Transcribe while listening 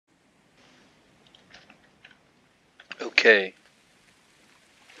Okay,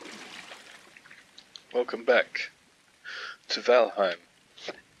 welcome back to Valheim.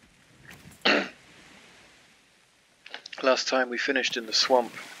 Last time we finished in the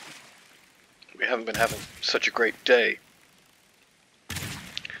swamp. We haven't been having such a great day.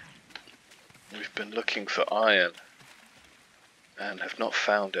 We've been looking for iron and have not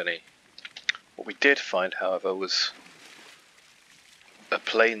found any. What we did find, however, was a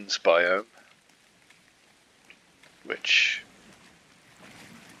plains biome, which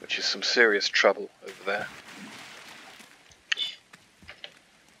is some serious trouble over there.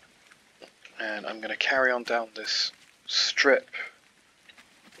 And I'm going to carry on down this strip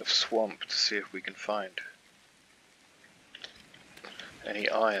of swamp to see if we can find any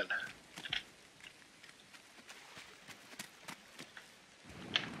iron.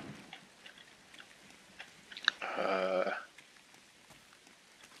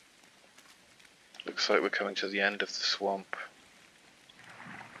 Looks like we're coming to the end of the swamp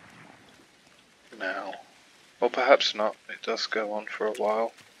now. Or perhaps not, it does go on for a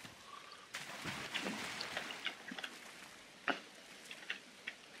while.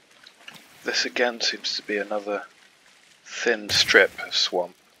 This again seems to be another thin strip of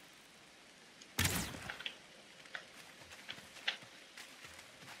swamp.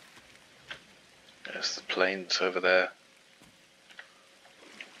 There's the plains over there.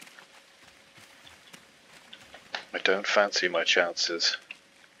 I don't fancy my chances.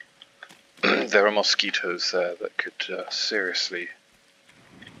 There are mosquitoes there that could seriously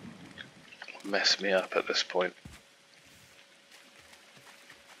mess me up at this point.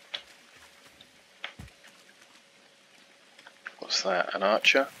 What's that? An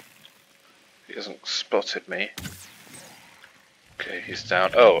archer? He hasn't spotted me. Okay, he's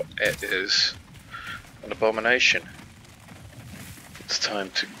down. Oh, it is an abomination. It's time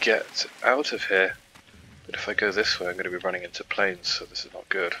to get out of here. But if I go this way, I'm going to be running into plains, so this is not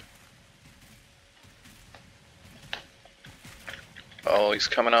good. Oh, he's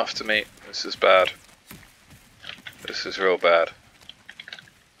coming after me. This is bad. This is real bad.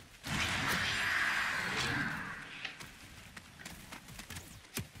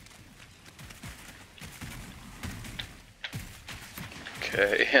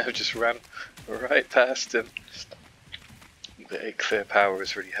 Okay, I just ran right past him. The clear power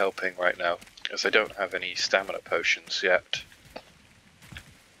is really helping right now, as I don't have any stamina potions yet.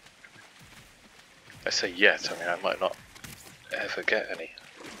 I say yet, I mean I might not ever get any.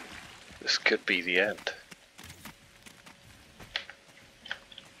 This could be the end.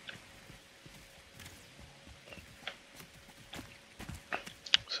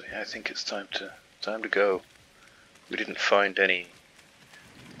 So yeah, I think it's time to go. We didn't find any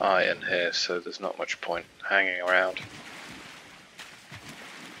iron here, so there's not much point hanging around.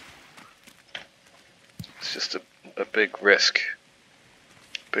 It's just a big risk.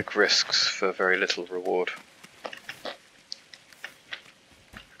 Big risks for very little reward.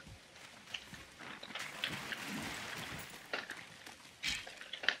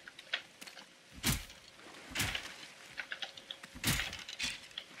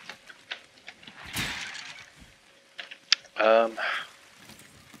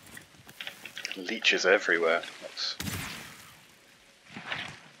 Leeches everywhere.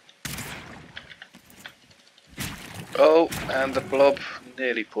 Oh, and the blob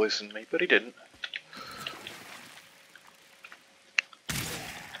nearly poisoned me, but he didn't.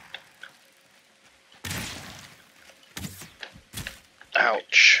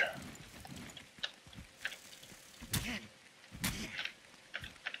 Ouch.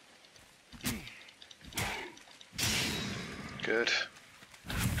 Good.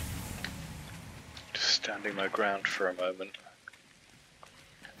 Just standing my ground for a moment.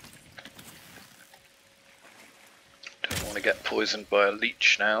 Don't want to get poisoned by a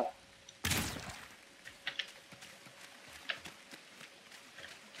leech now.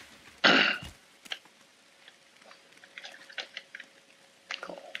 Got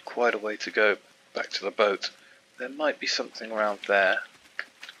quite a way to go back to the boat. There might be something around there.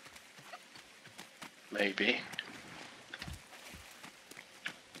 Maybe.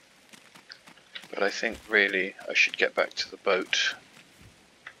 But I think really I should get back to the boat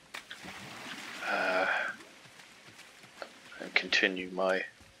and continue my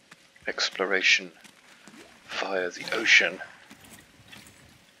exploration via the ocean.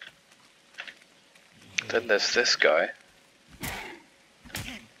 Then there's this guy.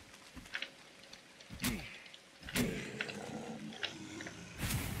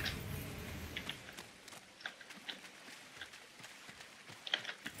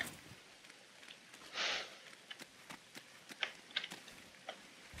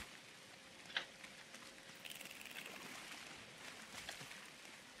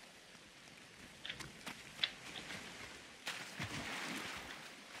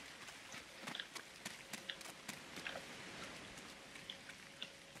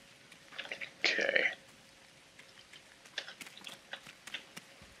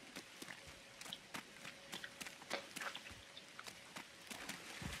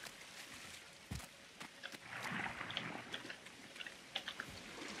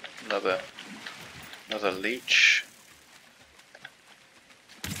 Another leech.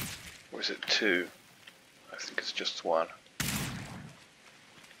 Or is it two? I think it's just one.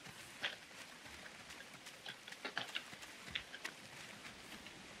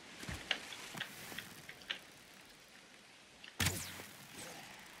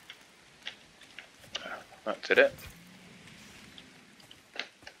 That did it.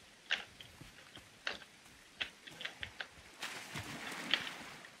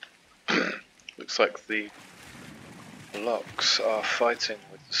 Looks like the blocks are fighting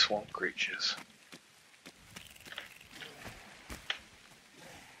with the swamp creatures.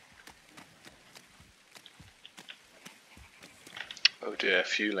 Oh dear,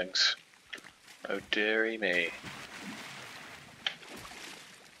 fuelings. Oh dearie me.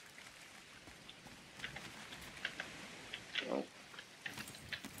 Oh.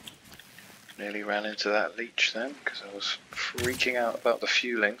 Nearly ran into that leech then, because I was freaking out about the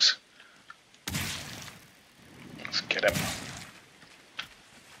fuelings. Let's get him.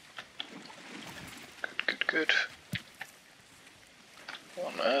 Good.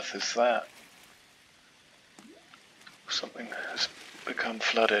 What on earth is that? Something has become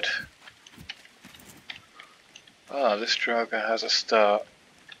flooded. Ah, this Draugr has a start.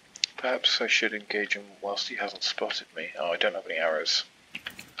 Perhaps I should engage him whilst he hasn't spotted me. Oh, I don't have any arrows.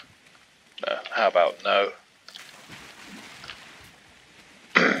 No, how about no?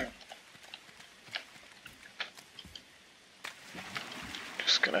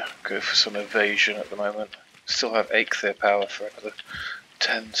 Just gonna go for some evasion at the moment. Still have 8 clear power for another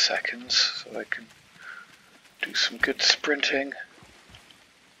 10 seconds, so I can do some good sprinting.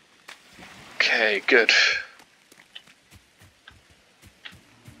 Okay, good.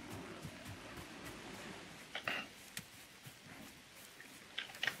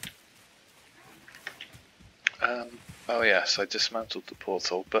 Oh yes, I dismantled the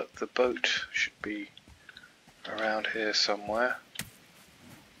portal, but the boat should be around here somewhere.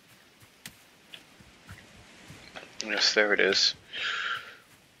 Yes, there it is.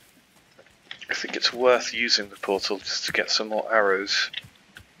 I think it's worth using the portal just to get some more arrows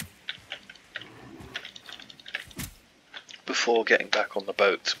before getting back on the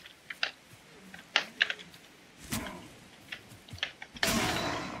boat.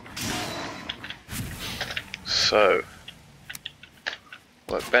 So,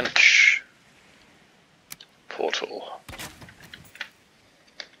 workbench, portal.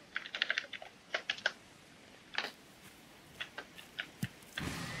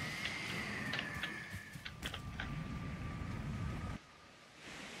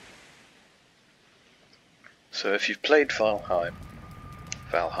 So if you've played Valheim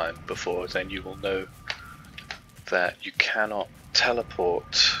before, then you will know that you cannot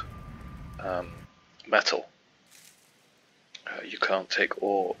teleport metal. You can't take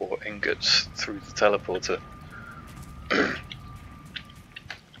ore or ingots through the teleporter.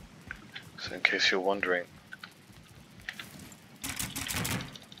 So in case you're wondering,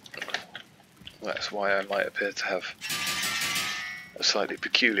 that's why I might appear to have a slightly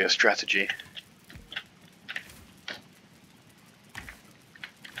peculiar strategy.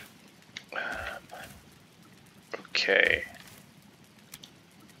 Okay.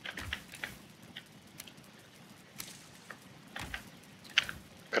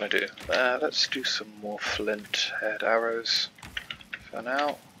 What can I do? Let's do some more flint head arrows for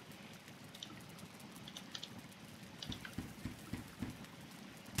now.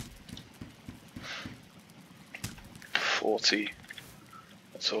 $40.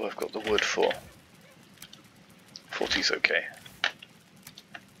 That's all I've got the wood for. 40's okay.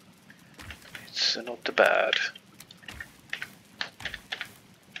 It's not too bad.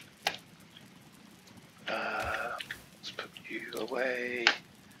 Let's put you away.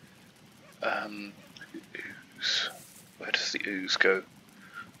 Ooze. Where does the ooze go?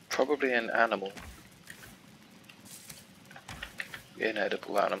 Probably an animal.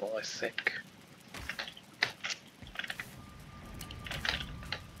 Inedible animal, I think.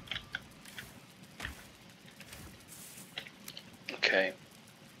 Okay.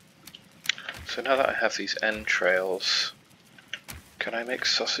 So now that I have these entrails, can I make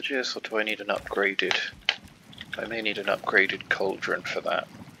sausages, or do I need an upgraded? I may need an upgraded cauldron for that.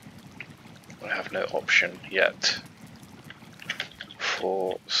 I have no option yet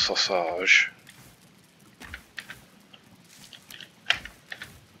for sausage.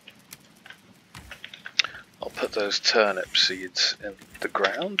 I'll put those turnip seeds in the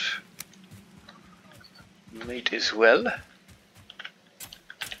ground. Might as well.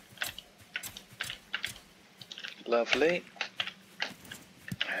 Lovely.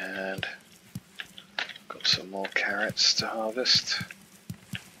 And got some more carrots to harvest.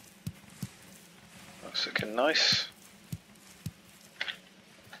 It's looking nice.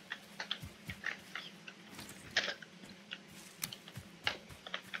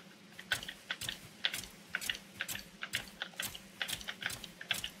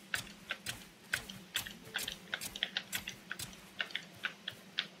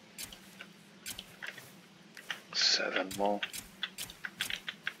 Seven more.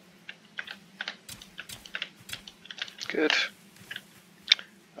 Good.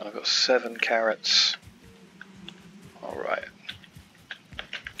 And I've got 7 carrots. Alright.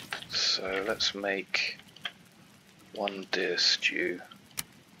 So let's make 1 deer stew.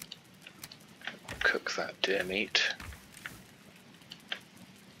 Cook that deer meat.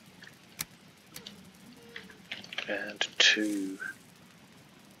 And 2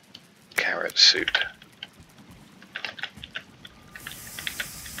 carrot soup.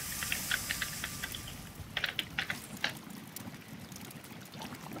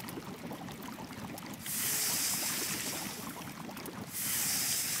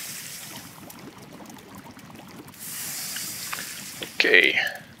 Okay.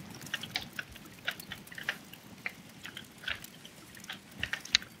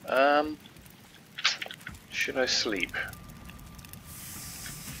 Should I sleep?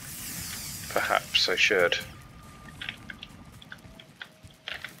 Perhaps I should.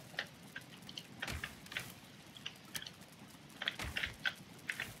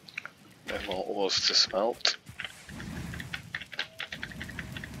 No more ores to smelt.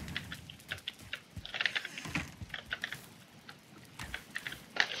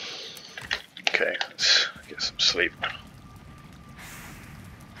 Okay, let's get some sleep.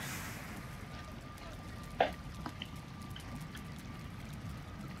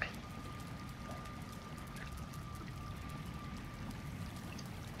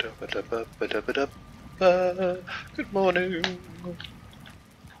 Good morning.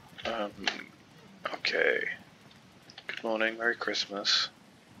 Okay. Good morning, Merry Christmas.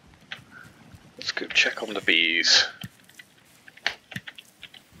 Let's go check on the bees.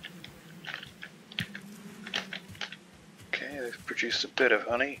 Okay, they've produced a bit of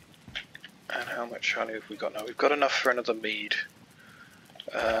honey. And how much honey have we got now? We've got enough for another mead.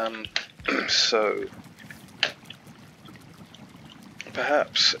 So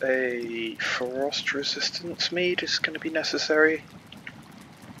perhaps a frost resistance mead is going to be necessary.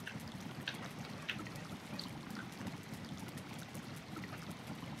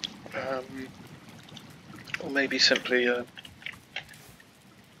 Or maybe simply a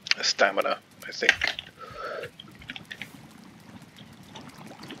stamina, I think.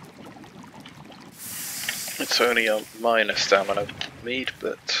 It's only a minor stamina mead,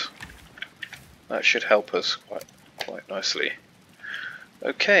 but that should help us quite nicely.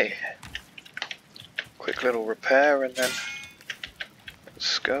 Okay, quick little repair and then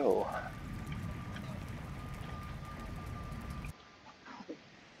let's go.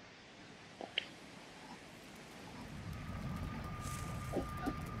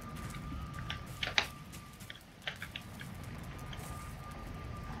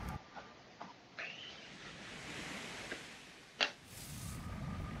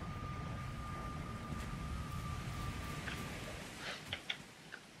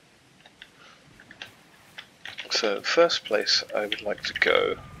 So, first place I would like to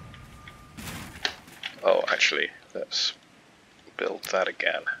go. Oh, actually, let's build that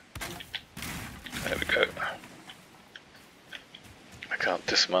again. There we go. I can't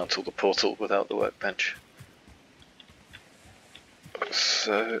dismantle the portal without the workbench.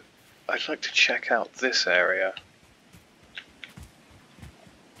 So, I'd like to check out this area.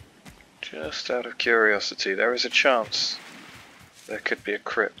 Just out of curiosity, there is a chance there could be a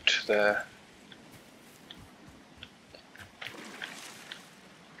crypt there.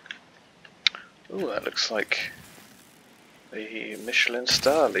 Ooh, that looks like the Michelin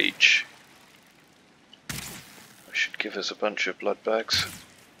star leech. That should give us a bunch of blood bags.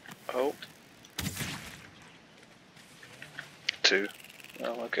 Oh. 2.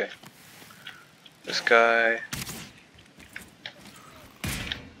 Oh, okay. This guy.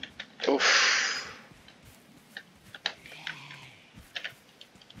 Oof.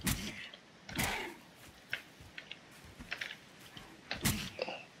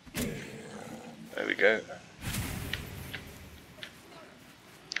 There we go.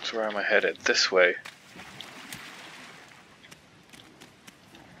 So where am I headed? This way.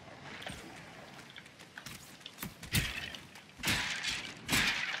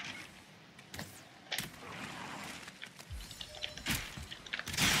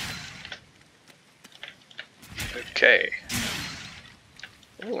 Okay.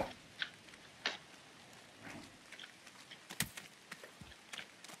 Ooh.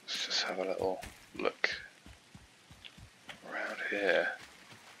 Let's just have a little look around here.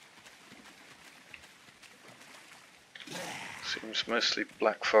 Seems mostly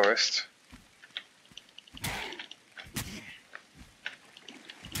black forest.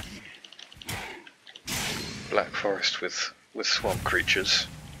 Black forest with swamp creatures.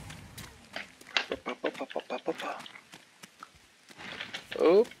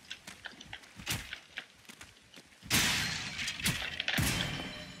 Oh.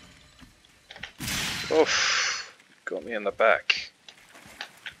 Oof. Got me in the back.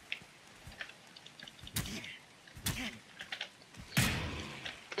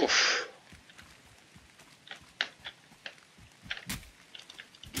 Oof.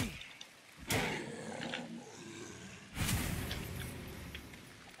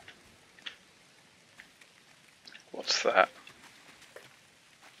 What's that?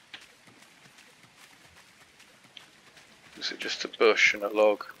 Is it just a bush and a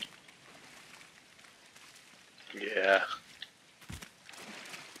log? Yeah.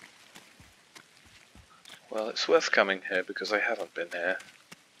 Well, it's worth coming here because I haven't been here.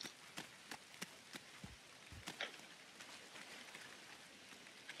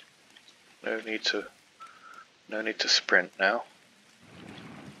 No need to sprint now.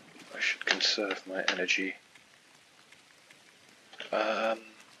 I should conserve my energy.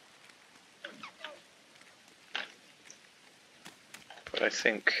 But I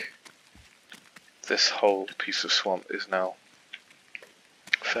think this whole piece of swamp is now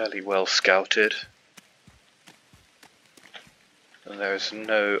fairly well scouted. And there is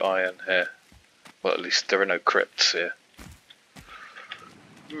no iron here. Well, at least there are no crypts here.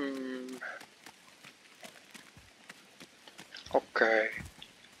 Okay.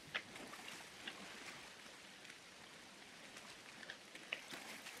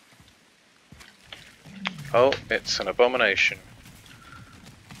 Oh, it's an abomination.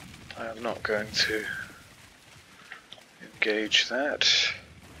 I am not going to engage that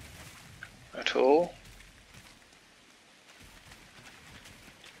at all.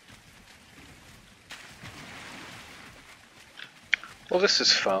 Well, this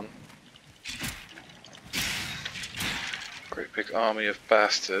is fun. Great big army of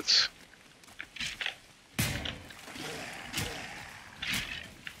bastards.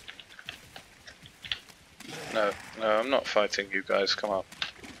 No, I'm not fighting you guys, come on.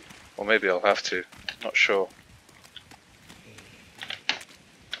 Or maybe I'll have to, not sure.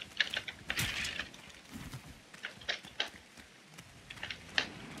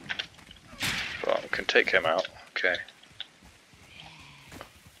 Well, I can take him out, okay.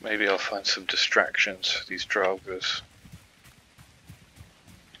 Maybe I'll find some distractions for these Draugrs.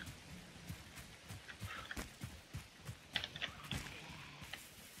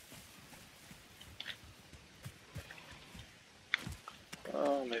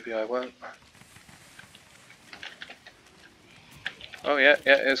 Oh, maybe I won't. Oh yeah,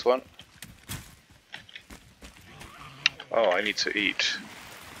 here's one. Oh, I need to eat.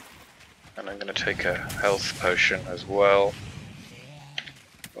 And I'm going to take a health potion as well.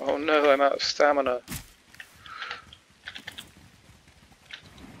 Oh no, I'm out of stamina.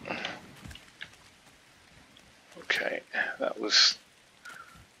 Okay, that was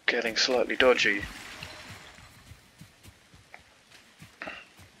getting slightly dodgy.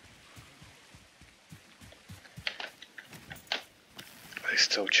 They're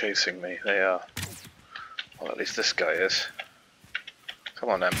still chasing me, they are. Well, at least this guy is. Come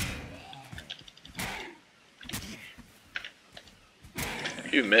on then.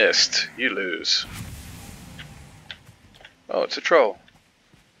 You missed. You lose. Oh, it's a troll.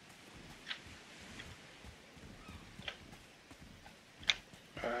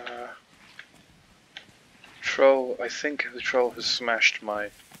 Troll, I think the troll has smashed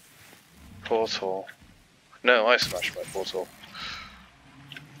my portal. No, I smashed my portal.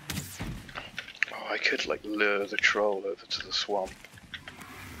 Oh, I could like lure the troll over to the swamp.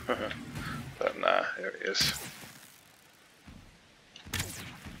 But nah, here he is.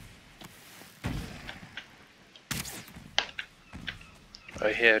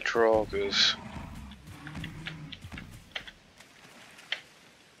 I hear Draugrs.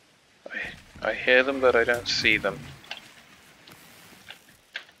 I hear them, but I don't see them.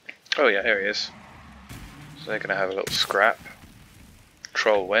 Oh yeah, here he is. So they're gonna have a little scrap.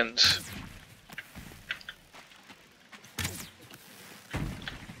 Troll wins.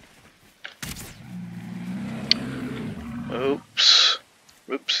 Oops.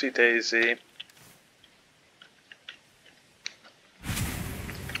 Whoopsie daisy.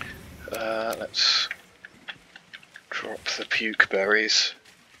 Let's drop the puke berries.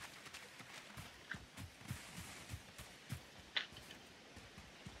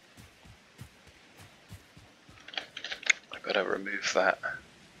 Better remove that.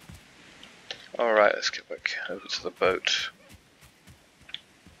 Alright, let's get back over to the boat.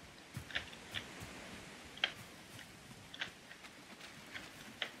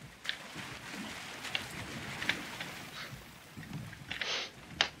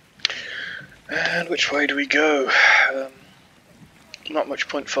 And which way do we go? Not much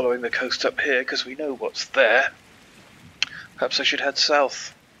point following the coast up here because we know what's there. Perhaps I should head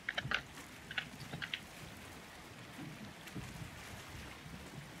south.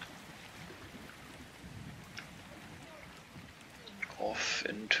 Off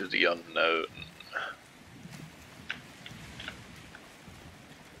into the unknown.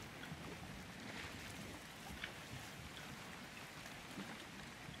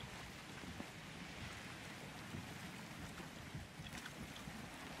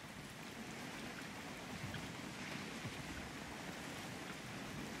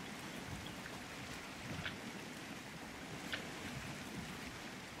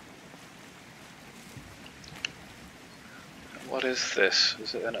 What is this?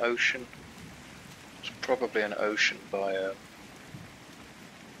 Is it an ocean? It's probably an ocean biome.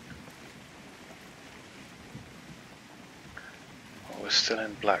 Oh, we're still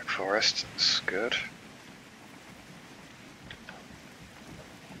in Black Forest, that's good.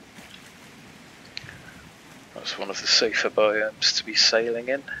 That's one of the safer biomes to be sailing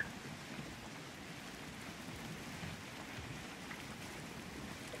in.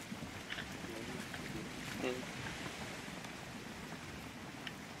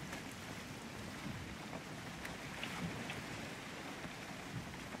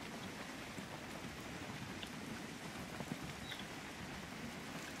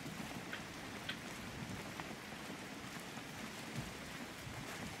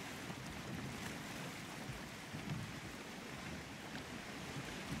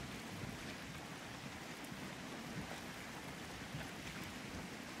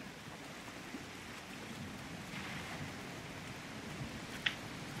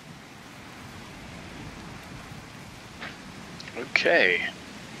 Okay.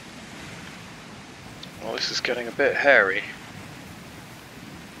 Well, this is getting a bit hairy.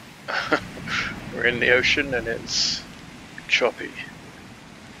 We're in the ocean and it's choppy.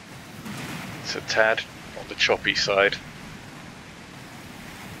 It's a tad on the choppy side.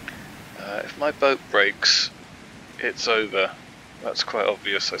 If my boat breaks, it's over. That's quite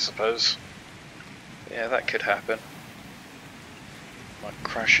obvious, I suppose. Yeah, that could happen. Might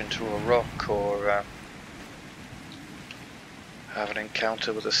crash into a rock or have an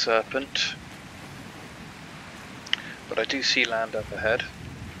encounter with a serpent. But I do see land up ahead.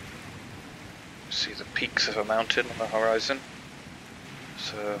 See the peaks of a mountain on the horizon.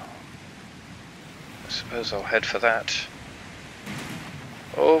 So I suppose I'll head for that.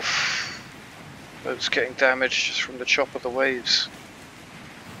 Oh, boat's getting damaged just from the chop of the waves.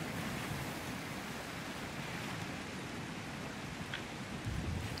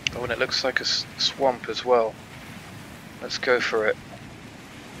 Oh, and it looks like a swamp as well. Let's go for it.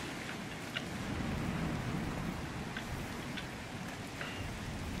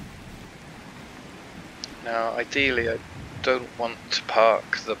 Now, ideally, I don't want to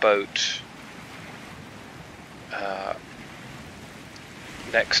park the boat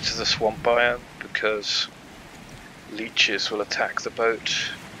next to the swamp biome because leeches will attack the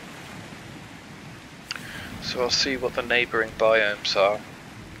boat. So I'll see what the neighbouring biomes are.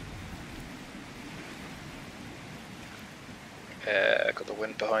 I got the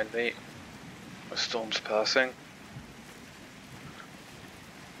wind behind me. A storm's passing.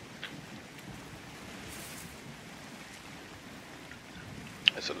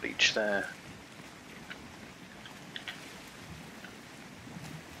 There's a leech there.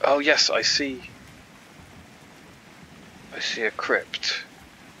 Oh yes, I see a crypt.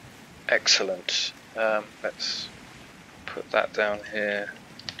 Excellent. Let's put that down here.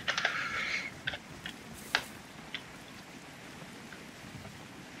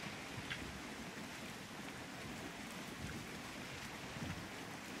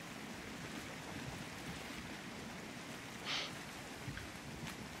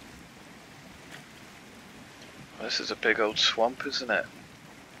 This is a big old swamp, isn't it?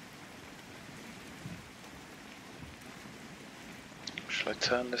 Shall I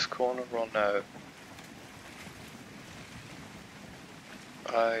turn this corner or no?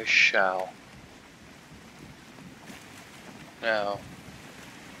 I shall. Now,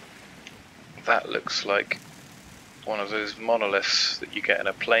 that looks like one of those monoliths that you get in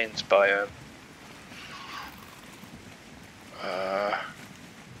a plains biome.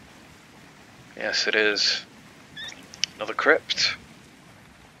 Yes, it is. Another crypt.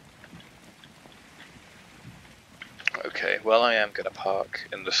 Okay. well I am going to park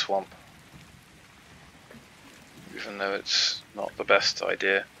in the swamp. Even though it's not the best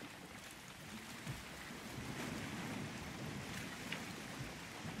idea.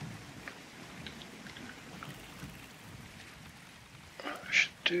 What I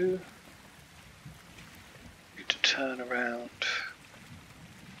should do... need to turn around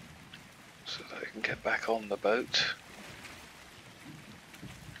so that I can get back on the boat.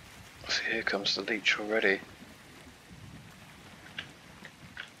 So here comes the leech already.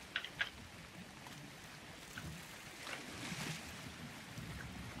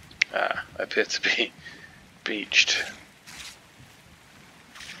 Ah, I appear to be beached.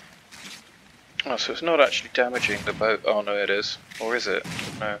 Oh, so it's not actually damaging the boat. Oh no, it is. Or is it?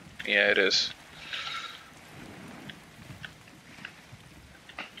 No. Yeah, it is.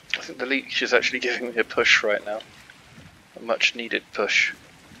 I think the leech is actually giving me a push right now. A much needed push.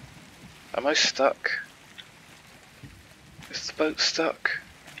 Am I stuck? Is the boat stuck?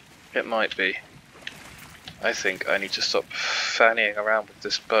 It might be. I think I need to stop fannying around with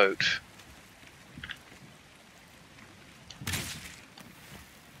this boat.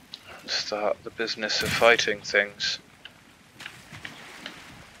 And start the business of fighting things.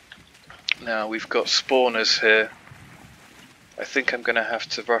 Now we've got spawners here. I think I'm going to have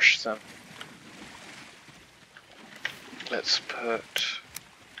to rush them. Let's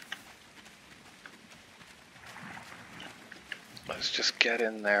just get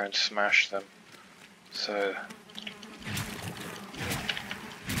in there and smash them. So...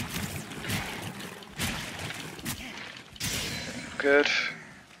 good.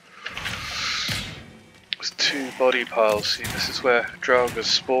 There's 2 body piles. See, this is where Draugas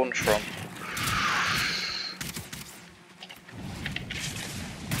spawned from.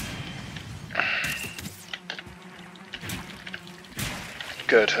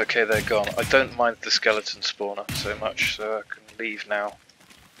 Good, okay, they're gone. I don't mind the skeleton spawner so much, so I can leave now.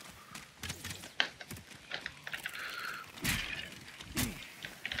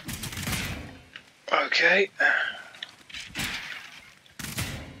 Okay.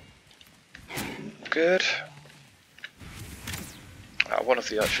 Good. One of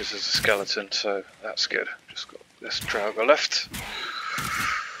the archers is a skeleton, so that's good. Just got this Drauga left.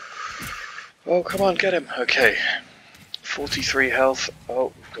 Oh, come on, get him. Okay. 43 health.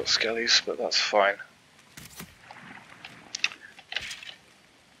 Oh, we've got skellies, but that's fine.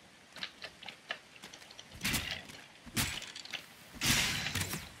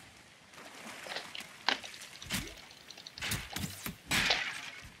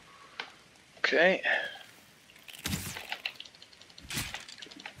 Okay.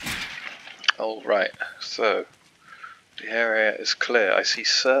 Alright, so the area is clear. I see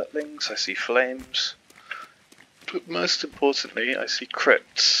surtlings, I see flames. But most importantly, I see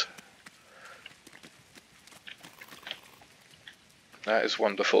crypts. That is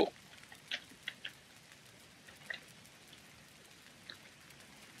wonderful.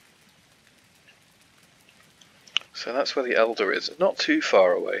 So that's where the Elder is, not too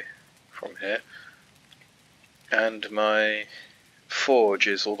far away from here. And my forge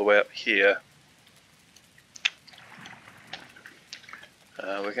is all the way up here.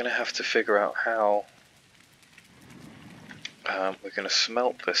 We're going to have to figure out how we're going to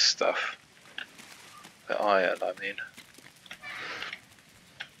smelt this stuff. The iron, I mean.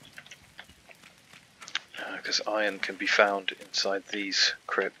 Because iron can be found inside these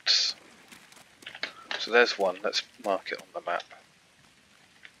crypts. So there's one, let's mark it on the map.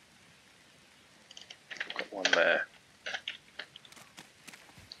 I've got one there.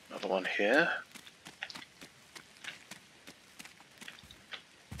 Another one here.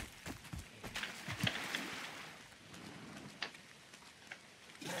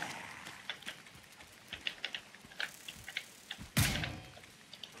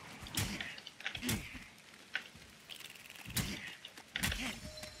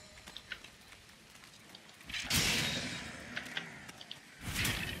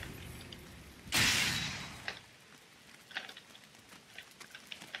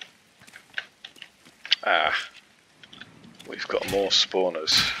 Ah, we've got more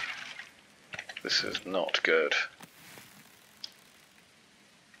spawners. This is not good.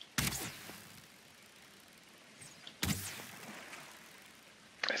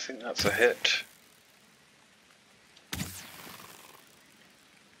 I think that's a hit.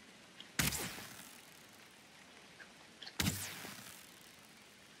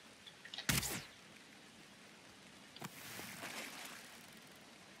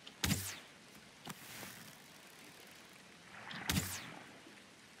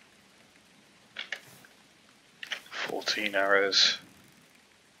 Arrows.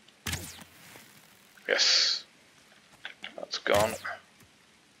 Yes. gone.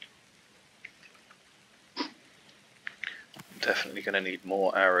 Definitely going to need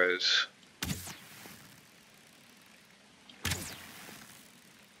more arrows.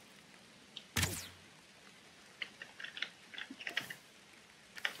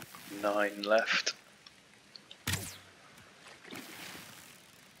 Nine left.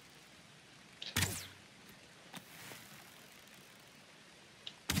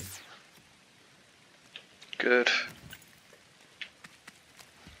 Good.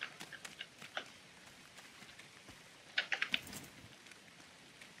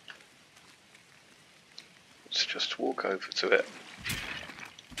 Let's just walk over to it.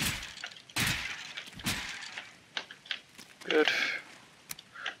 Good.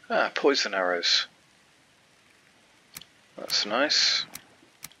 Ah, poison arrows. That's nice.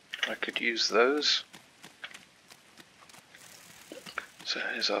 I could use those. So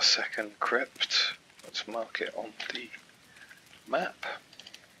here's our second crypt. Let's mark it on the map.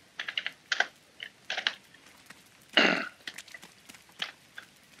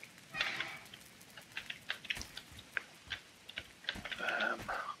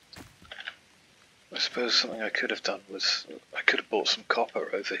 I suppose something I could have done was I could have bought some copper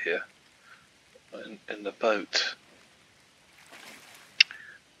over here in the boat,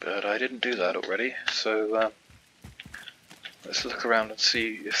 but I didn't do that already. So let's look around and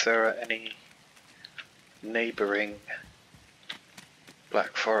see if there are any neighbouring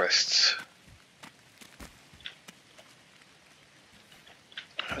black forests.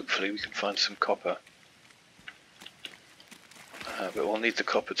 Hopefully we can find some copper. But we'll need the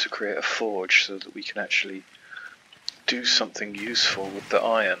copper to create a forge so that we can actually do something useful with the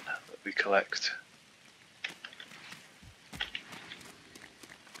iron that we collect.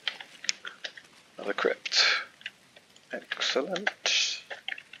 Another crypt. Excellent.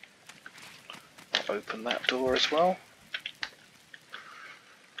 I'll open that door as well.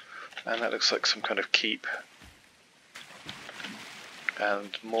 And that looks like some kind of keep.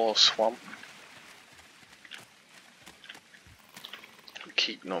 And more swamp. The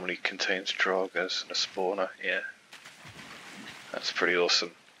keep normally contains draugrs and a spawner, yeah. That's pretty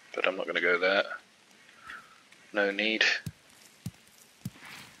awesome, but I'm not going to go there. No need.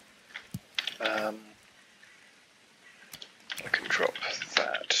 I can drop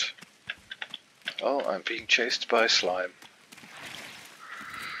that. Oh, I'm being chased by slime.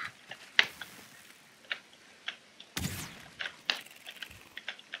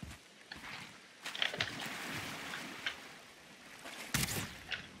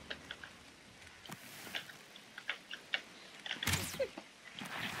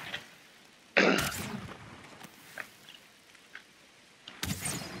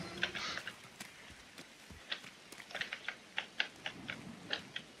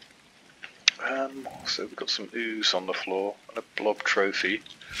 So we've got some ooze on the floor and a blob trophy.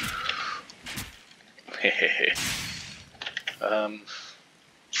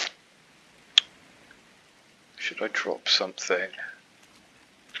 Should I drop something?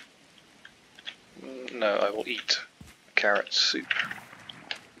 No, I will eat carrot soup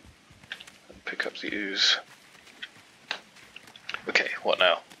and pick up the ooze. Okay, what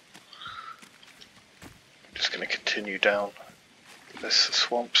now? I'm just going to continue down this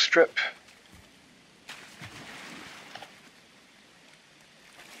swamp strip.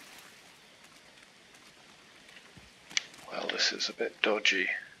 Well, this is a bit dodgy.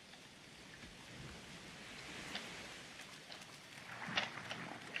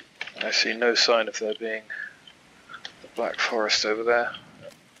 I see no sign of there being the black forest over there.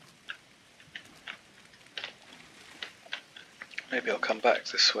 Maybe I'll come back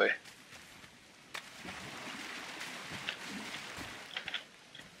this way.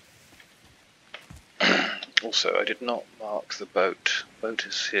 Also, I did not mark the boat. The boat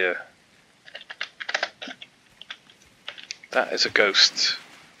is here. That is a ghost.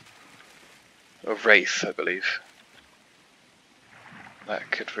 A wraith, I believe. That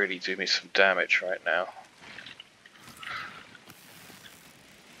could really do me some damage right now.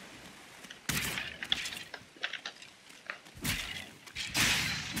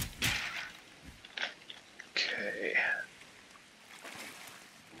 Okay.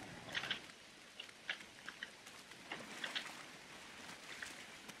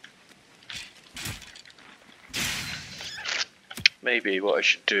 Maybe what I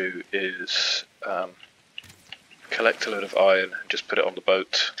should do is collect a load of iron and just put it on the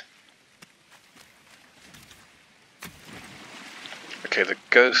boat. Okay, the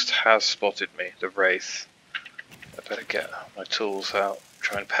ghost has spotted me, the wraith. I better get my tools out,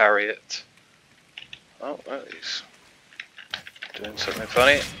 try and parry it. Oh, well, he's doing something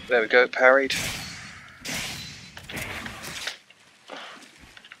funny. There we go, parried.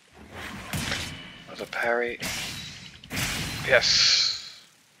 parry. Yes!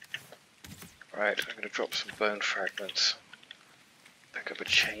 Right, I'm going to drop some bone fragments. Pick up a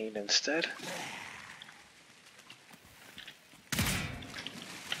chain instead.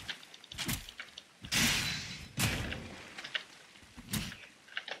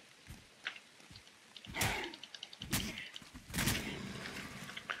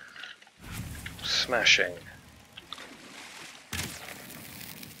 Smashing.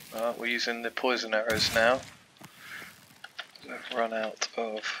 We're using the poison arrows now. I've run out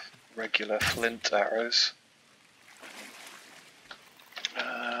of regular flint arrows.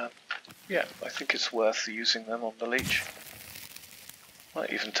 Yeah, I think it's worth using them on the leech.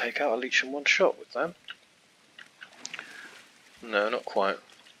 Might even take out a leech in one shot with them. No, not quite.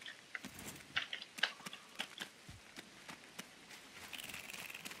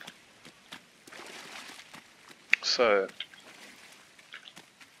 So,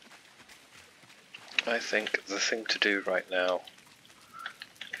 I think the thing to do right now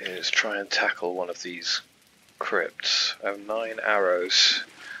is try and tackle one of these crypts. 9 arrows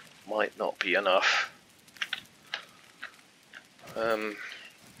might not be enough.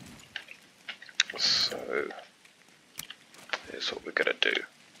 So, here's what we're going to do.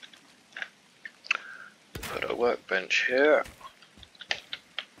 Put a workbench here.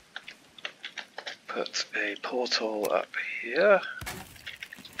 Put a portal up here.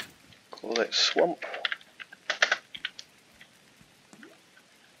 Call it swamp.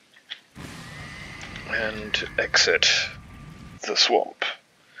 And exit the swamp.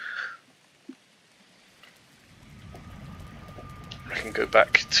 I can go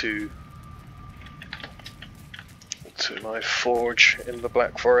back to my forge in the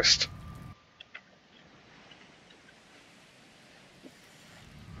Black Forest.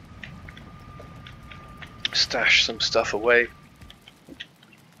 Stash some stuff away.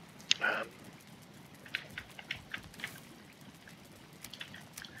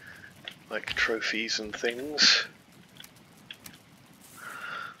 Like trophies and things.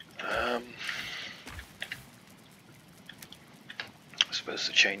 I suppose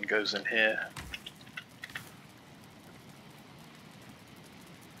the chain goes in here.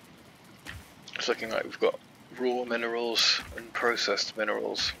 It's looking like we've got raw minerals and processed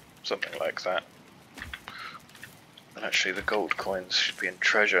minerals, something like that. And actually the gold coins should be in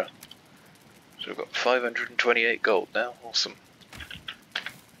treasure. So we've got 528 gold now, awesome.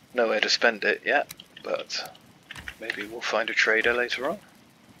 Nowhere to spend it yet, but maybe we'll find a trader later on.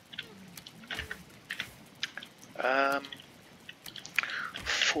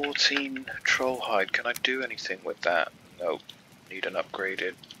 14 troll hide, can I do anything with that? Nope, need an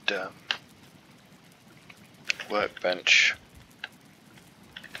upgraded workbench.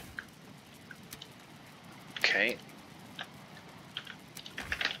 Okay.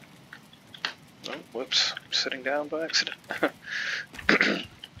 Oh, whoops, I'm sitting down by accident.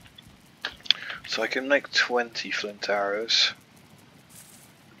 So I can make 20 flint arrows.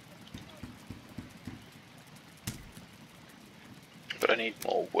 But I need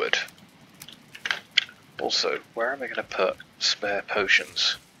more wood. Also, where am I going to put spare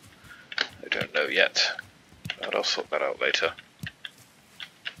potions? I don't know yet, but I'll sort that out later.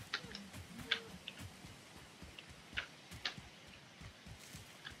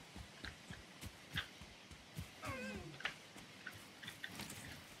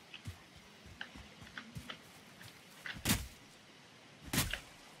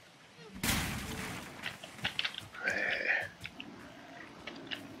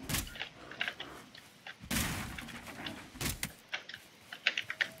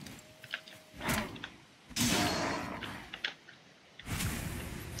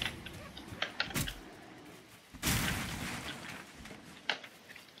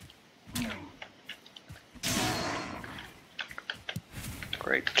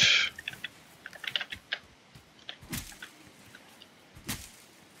 Great.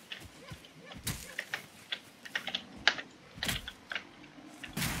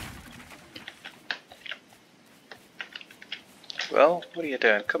 Well, what are you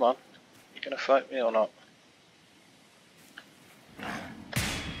doing? Come on. You gonna fight me or not?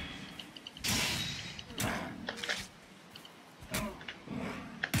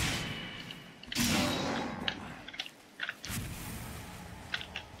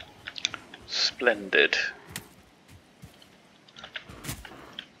 Splendid.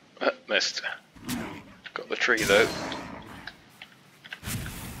 Missed. Got the tree though.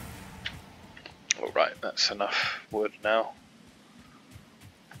 Alright, that's enough wood now.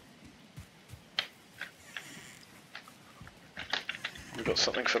 We got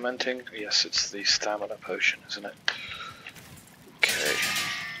something fermenting? Yes, it's the stamina potion, isn't it? Okay.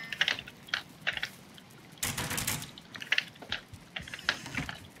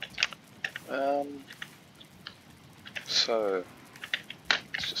 So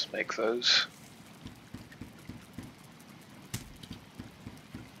let's just make those.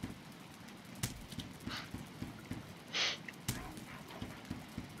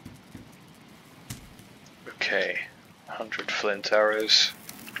 Okay, 100 flint arrows.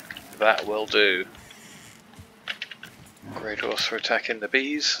 That will do. Great horse for attacking the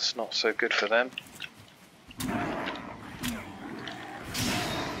bees. It's not so good for them.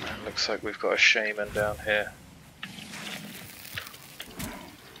 Looks like we've got a shaman down here.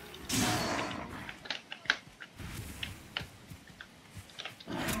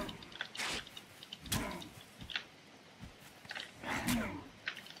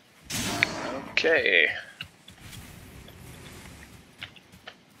 Okay.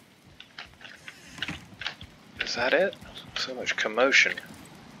 Is that it? So much commotion.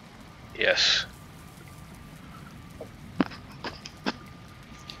 Yes.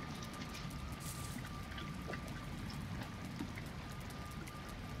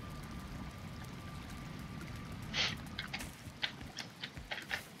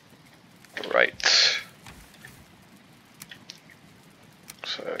 Right.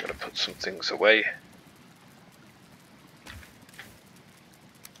 So I'm going to put some things away.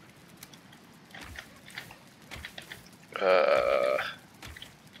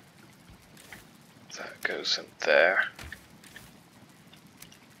 That goes in there.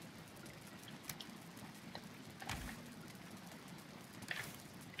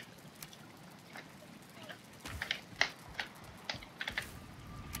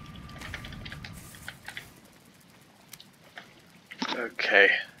 Okay.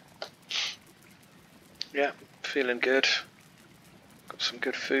 Yeah, feeling good. Got some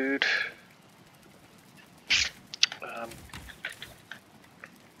good food.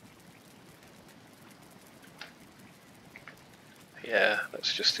 Yeah,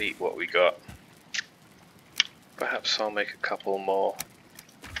 let's just eat what we got. Perhaps I'll make a couple more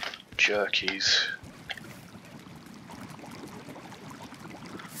jerkies.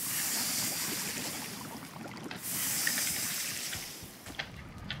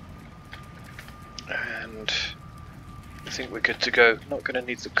 And I think we're good to go. Not going to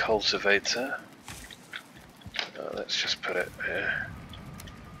need the cultivator. Let's just put it here.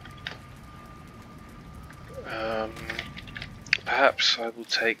 Perhaps I will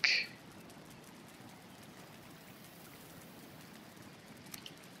take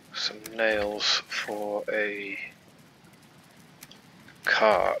some nails for a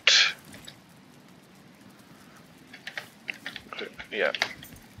cart. Yeah.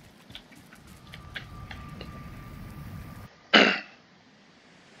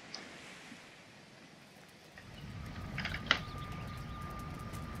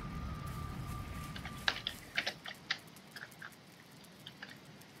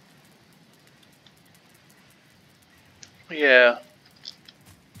 Yeah.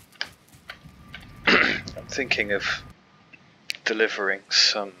 I'm thinking of delivering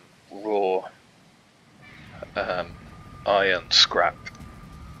some raw iron scrap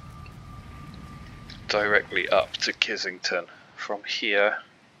directly up to Kissington from here.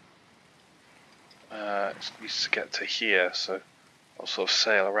 It needs to get to here, so I'll sort of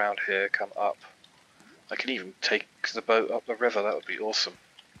sail around here, come up. I can even take the boat up the river, that would be awesome.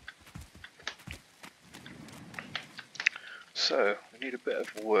 So, we need a bit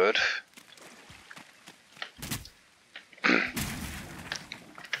of wood.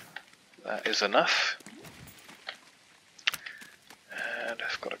 That is enough. And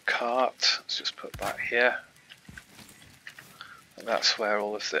I've got a cart, let's just put that here. And that's where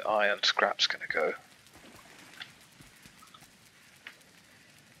all of the iron scrap's going to go.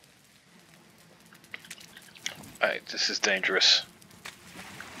 Right, this is dangerous.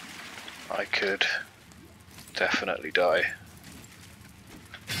 I could definitely die.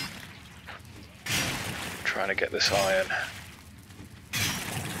 Trying to get this iron.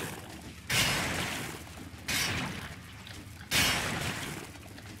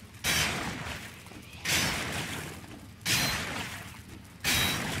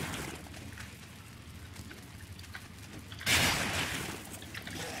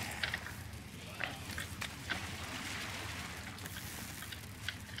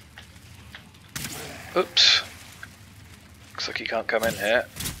 Oops. Looks like he can't come in here.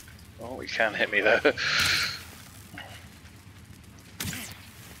 Oh, he can hit me though.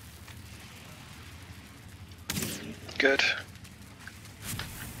 Good.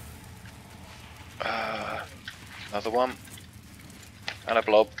 Another one. And a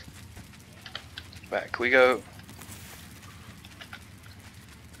blob. Back we go.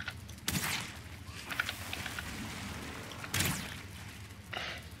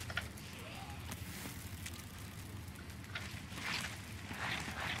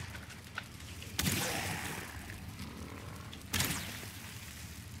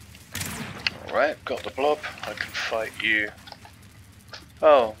 Alright, got the blob. I can fight you.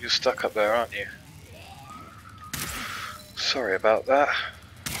 Oh, you're stuck up there, aren't you? Sorry about that.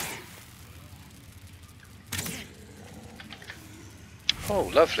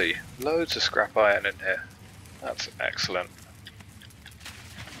 Oh, lovely. Loads of scrap iron in here. That's excellent.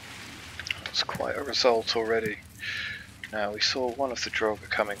 That's quite a result already. Now, we saw one of the Droga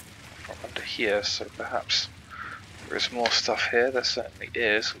coming from under here, so perhaps there is more stuff here. There certainly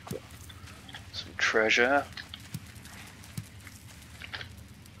is. We've got some treasure.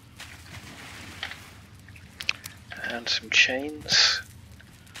 And some chains.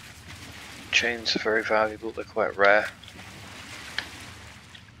 Chains are very valuable, they're quite rare.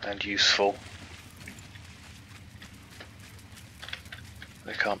 And useful.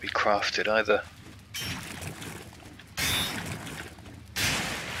 They can't be crafted either.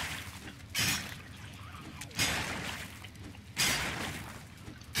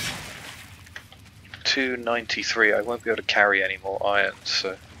 $293. I won't be able to carry any more iron,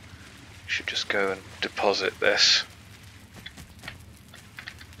 so I should just go and deposit this.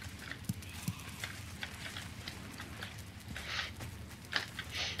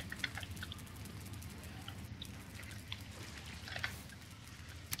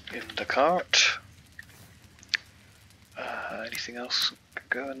 In the cart. Anything else could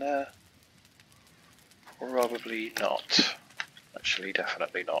go in there? Probably not. Actually,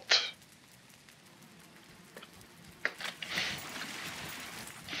 definitely not.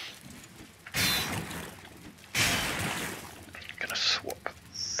 I'm gonna swap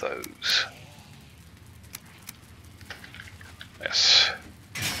those. Yes.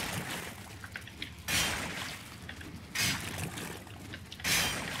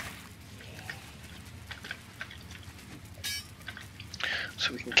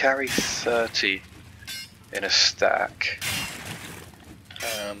 So we can carry 30 in a stack.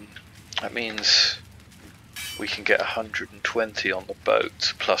 That means we can get 120 on the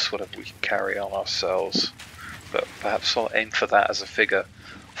boat, plus whatever we can carry on ourselves. But perhaps I'll aim for that as a figure.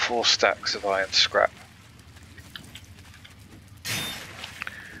 4 stacks of iron scrap.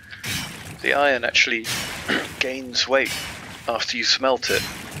 The iron actually gains weight after you smelt it.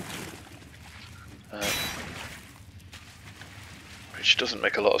 Which doesn't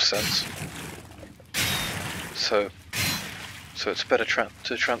make a lot of sense. So it's better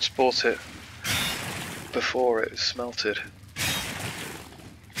to transport it before it is smelted.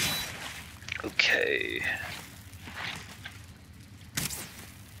 Okay.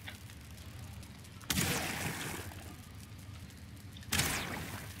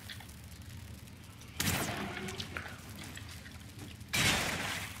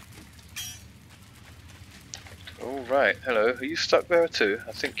 Alright, hello. Are you stuck there too?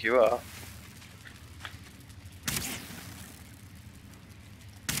 I think you are.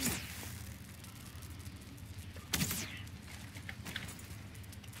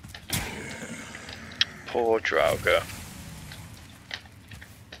 Poor Drauga.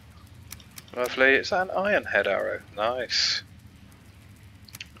 Lovely. Is that an iron head arrow? Nice.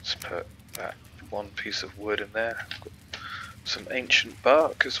 Let's put that one piece of wood in there. Got some ancient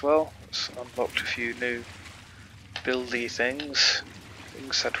bark as well. It's unlocked a few new buildy things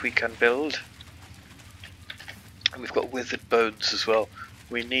that we can build. And we've got withered bones as well.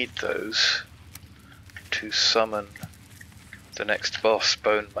 We need those to summon the next boss,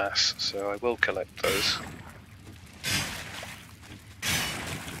 Bone Mass, so I will collect those.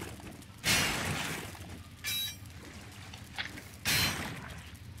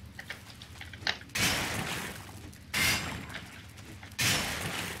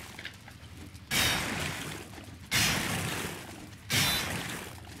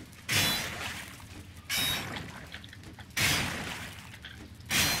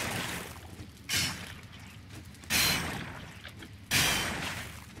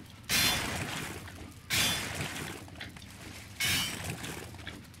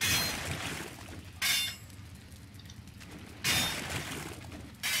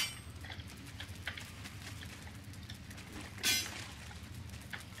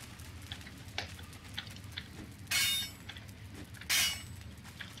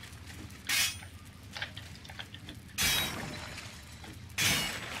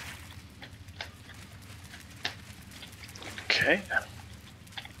 Okay.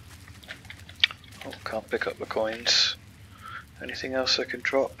 Oh, can't pick up the coins. Anything else I can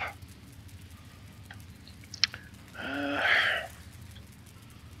drop?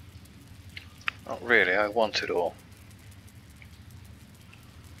 Not really, I want it all.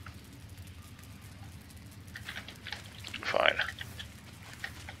 Fine.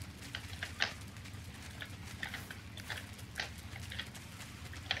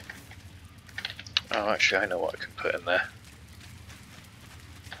 Oh, actually, I know what I can put in there.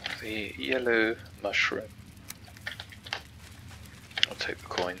 The yellow mushroom. I'll take the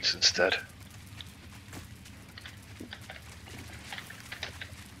coins instead.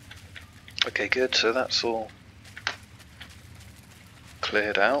 Okay, good, so that's all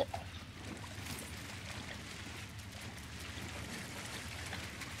cleared out.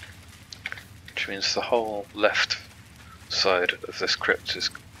 Which means the whole left side of this crypt is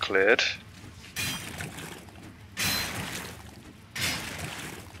cleared.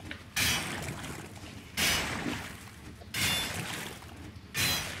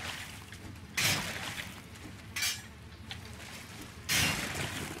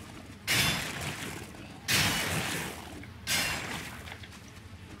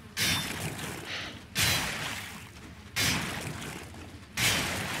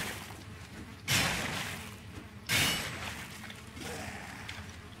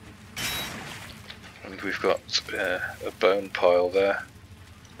 And we've got a bone pile there,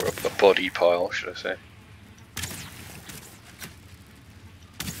 or a body pile, should I say.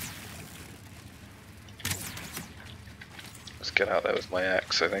 Let's get out there with my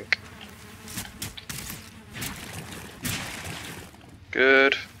axe, I think.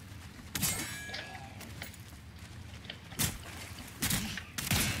 Good.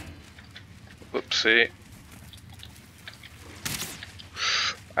 Whoopsie.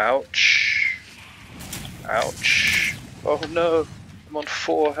 Ouch. Ouch. Oh no, I'm on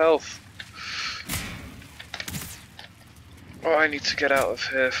 4 health. Oh, I need to get out of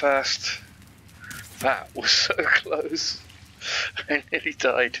here fast. That was so close. I nearly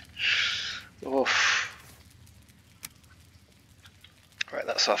died. Oof. Right,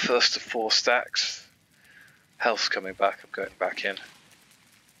 that's our first of 4 stacks. Health's coming back, I'm going back in.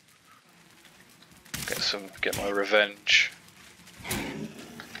 Get my revenge.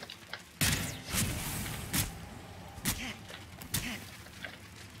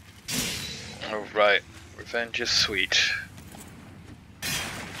 Alright, revenge is sweet.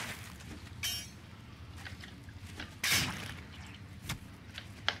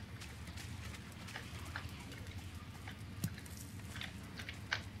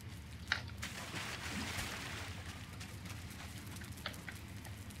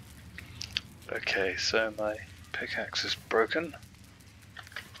 Okay, so my pickaxe is broken.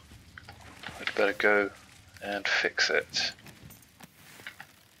 I'd better go and fix it.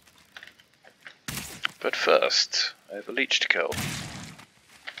 But first, I have a leech to kill.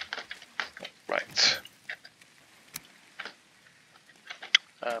 Right.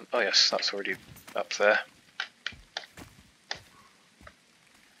 Oh yes, that's already up there.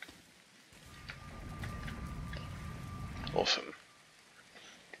 Awesome.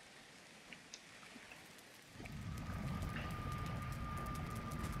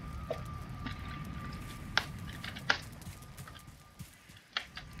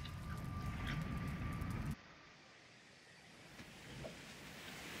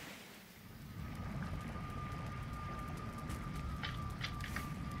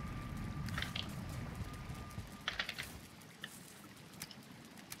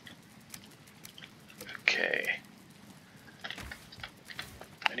 Okay.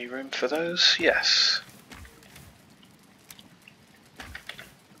 Any room for those? Yes.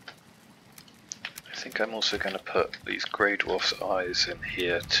 I think I'm also going to put these grey dwarf's eyes in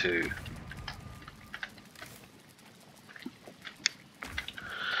here too.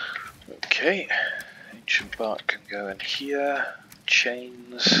 Okay. Ancient bark can go in here.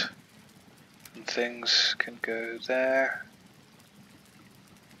 Chains and things can go there.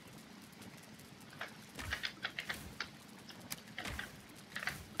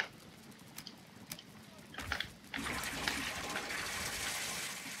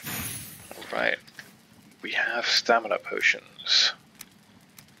 Right, we have stamina potions.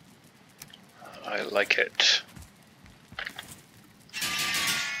 I like it.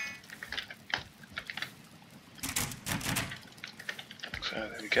 So there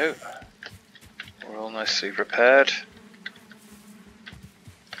we go. We're all nicely repaired.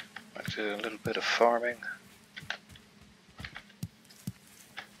 Might do a little bit of farming.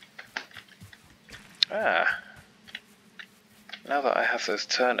 Ah. Now that I have those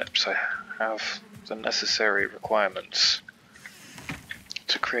turnips, I have the necessary requirements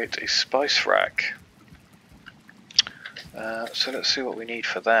to create a spice rack. So let's see what we need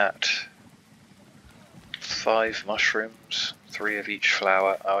for that. 5 mushrooms, 3 of each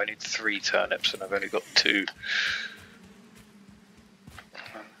flower. Oh, I need 3 turnips and I've only got 2.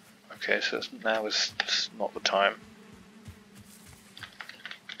 Okay, so now is not the time.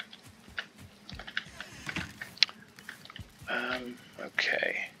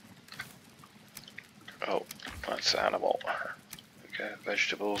 Okay. Oh, that's animal. Okay,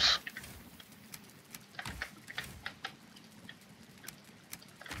 vegetables.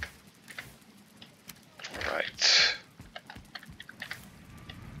 Right.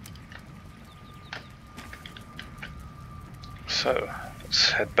 So,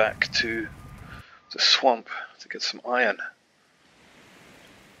 let's head back to the swamp to get some iron.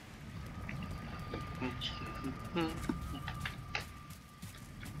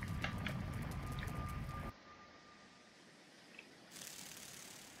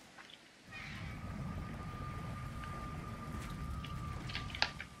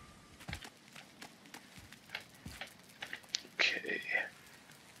 Okay.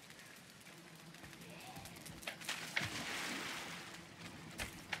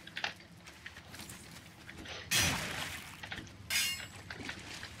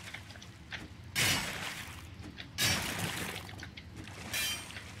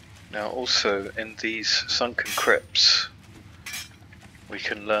 Now also in these sunken crypts we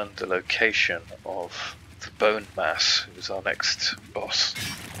can learn the location of the bone mass, who's our next boss.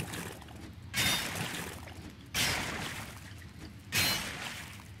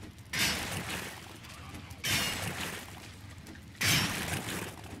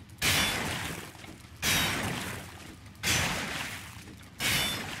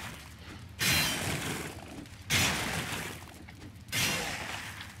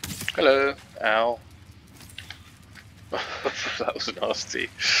 Hello, ow. That was nasty.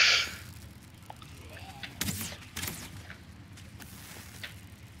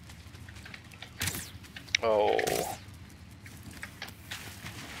 Oh.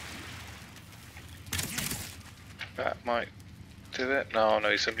 That might do it. No,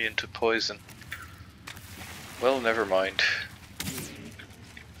 he's immune to poison. Well, never mind.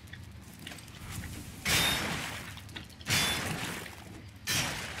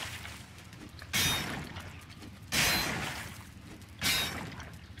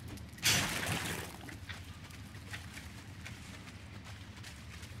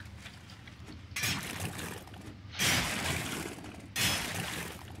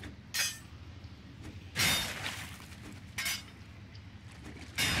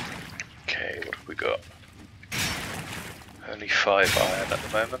 Okay, what have we got? Only 5 iron at the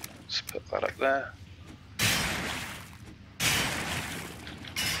moment. Let's put that up there.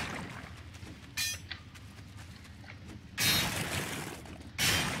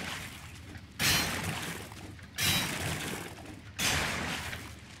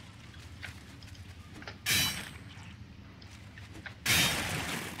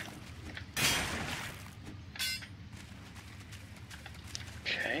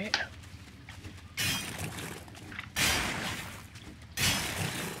 Okay.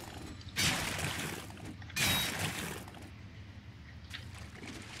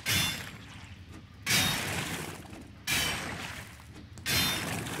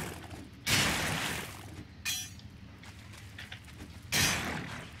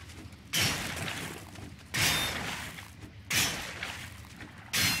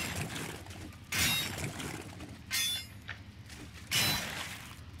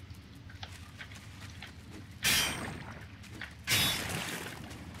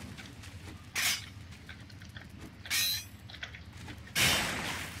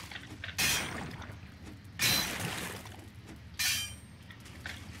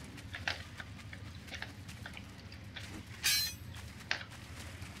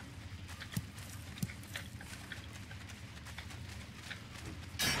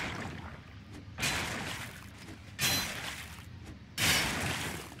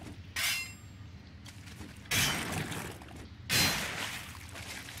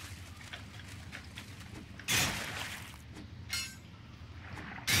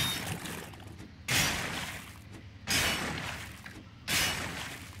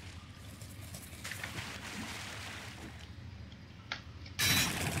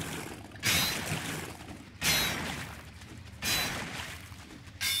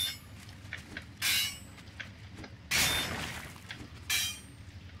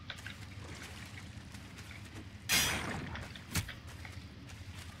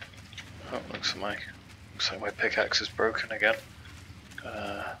 Oh, looks like my pickaxe is broken again.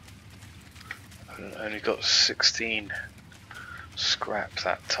 I only got 16 scrap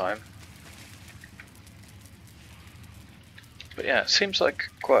that time. But yeah, it seems like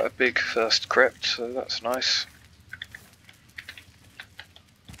quite a big first crypt, so that's nice.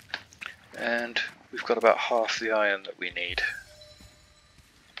 And we've got about half the iron that we need.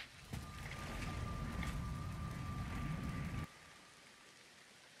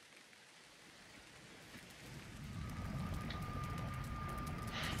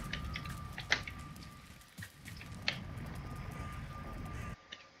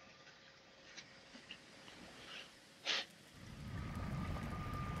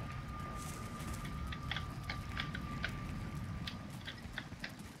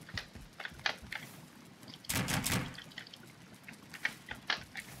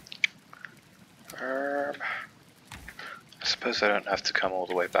 suppose I don't have to come all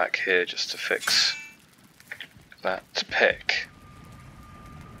the way back here just to fix that pick.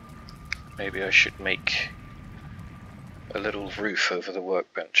 Maybe I should make a little roof over the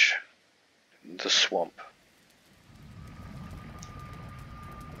workbench in the swamp.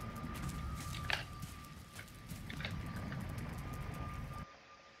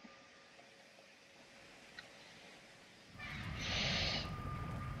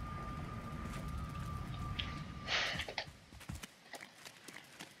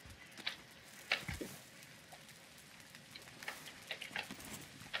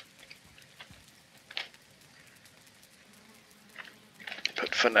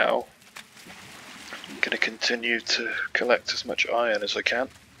 But for now, I'm going to continue to collect as much iron as I can.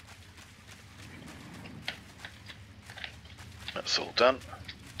 That's all done.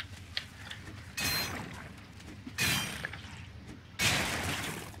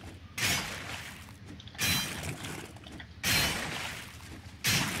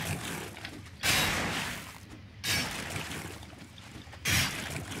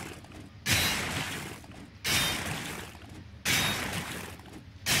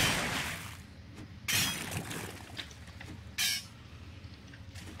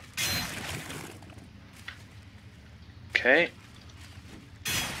 Okay.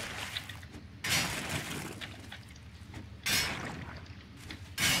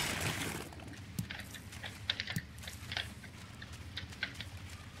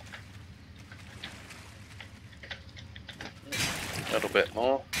 A little bit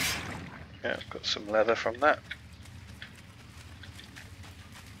more. Yeah, I've got some leather from that.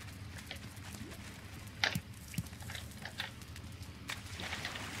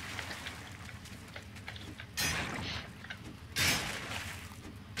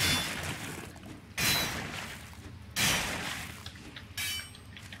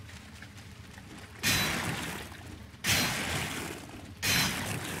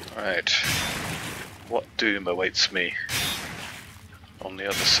 Right, what doom awaits me on the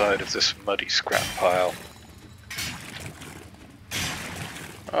other side of this muddy scrap pile?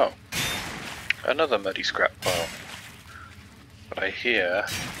 Oh, another muddy scrap pile. But I hear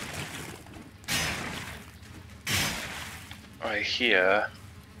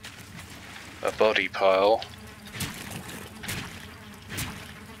a body pile.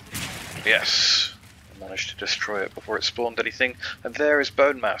 Yes. Managed to destroy it before it spawned anything, and there is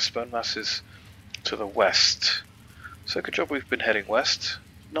bone mass. Bone mass is to the west, so good job we've been heading west,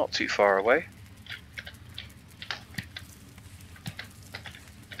 not too far away.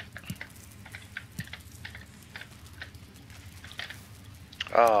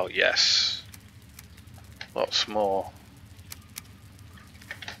 Oh yes, lots more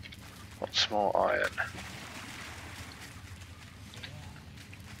iron,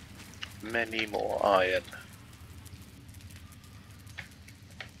 many more iron.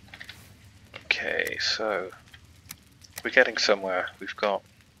 Okay, so we're getting somewhere. We've got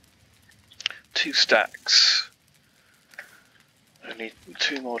 2 stacks. I need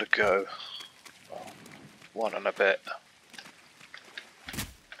 2 more to go. Well, 1 and a bit.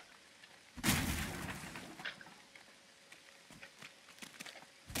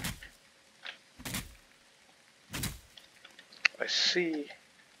 I see.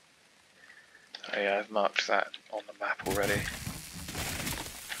 Oh yeah, I've marked that on the map already.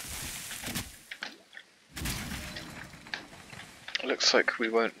 Looks like we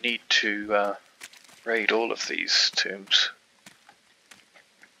won't need to raid all of these tombs.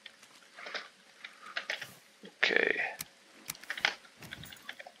 Okay.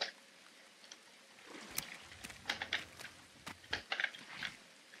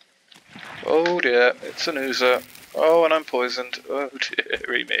 Oh dear, it's an oozer. Oh, and I'm poisoned. Oh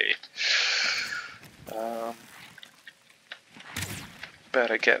dearie me.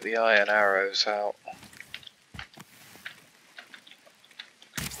 Better get the iron arrows out.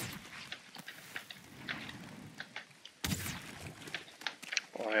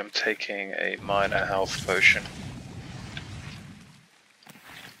 I am taking a minor health potion.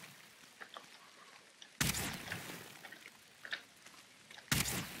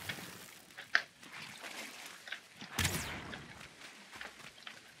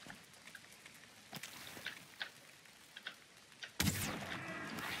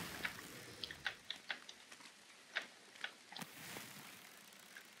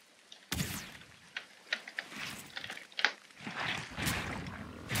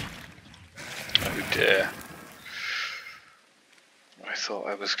 Oh dear. I thought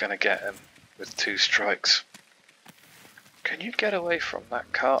I was going to get him with 2 strikes. Can you get away from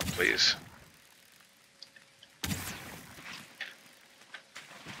that cart, please?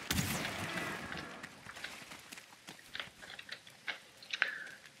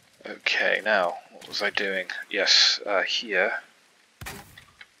 Okay, now, what was I doing? Yes, here.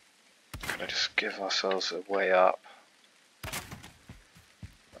 Can I just give ourselves a way up?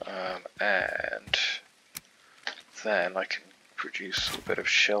 And then I can produce a bit of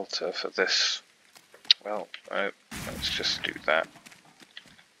shelter for this. Well, let's just do that.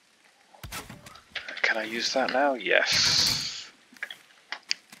 Can I use that now? Yes.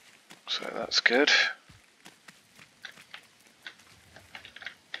 So that's good.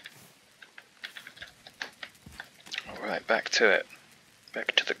 Alright, back to it.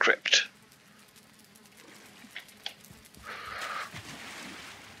 Back to the crypt.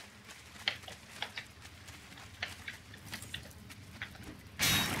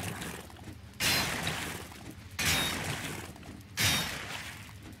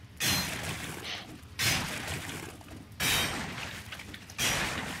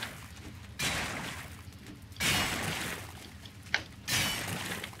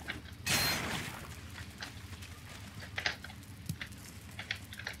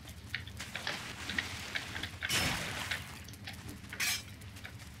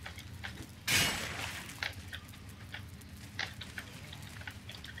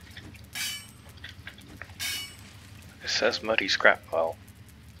 It says muddy scrap pile,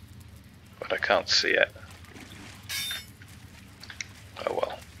 but I can't see it. Oh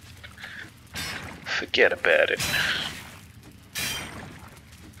well. Forget about it.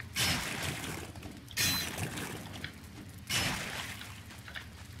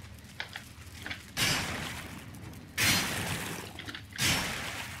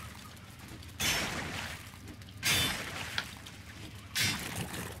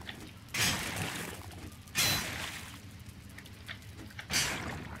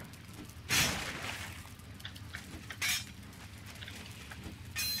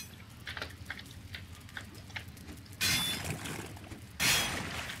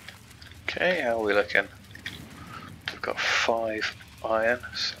 Okay, how are we looking? We've got 5 iron,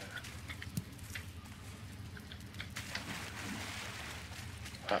 so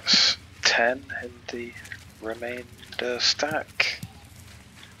that's 10 in the remainder stack.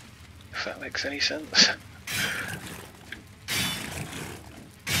 If that makes any sense.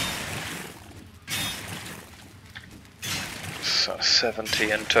 So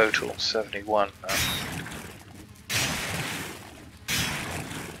 70 in total, 71 now.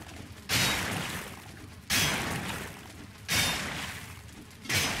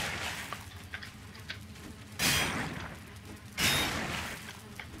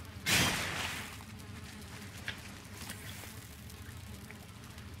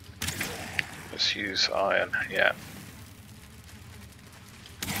 Let's use iron, yeah.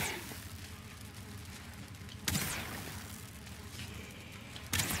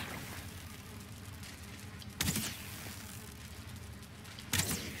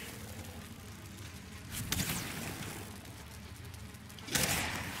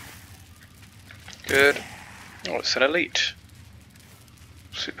 Good. Oh, it's an elite.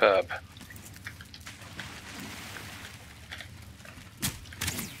 Superb.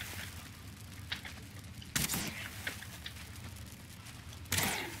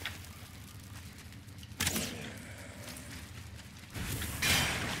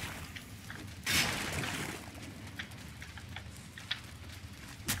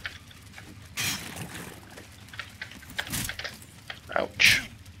 Ouch.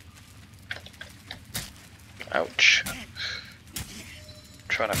 Ouch.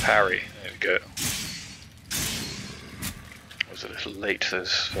 Trying to parry. There we go. I was a little late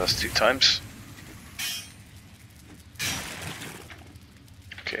those first 2 times.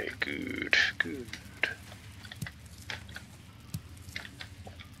 Okay, good, good.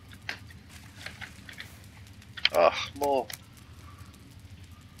 Ah, more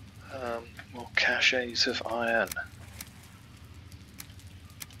caches of iron.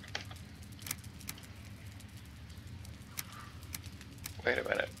 Wait a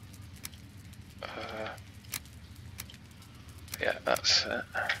minute. Yeah, that's it.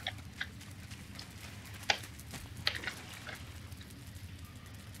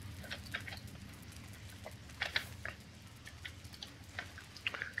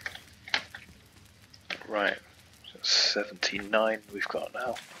 Right, so 79 we've got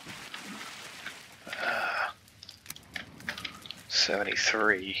now.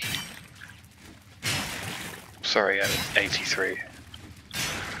 73. Sorry, 83.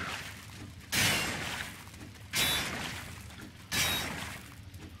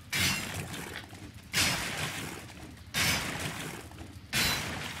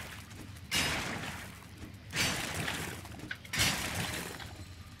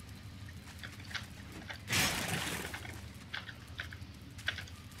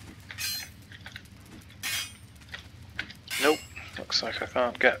 Looks like I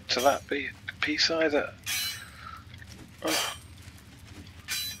can't get to that piece either. Oh.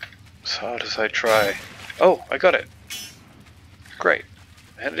 As hard as I try. Oh, I got it. Great.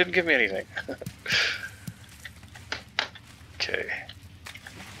 And it didn't give me anything. Okay.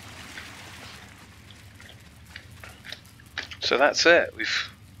 So that's it.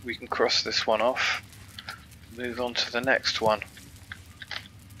 We can cross this one off. Move on to the next one.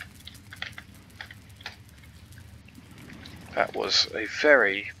 That was a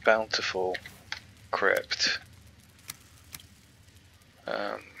very bountiful crypt.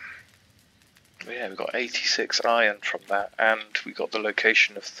 Yeah, we got 86 iron from that, and we got the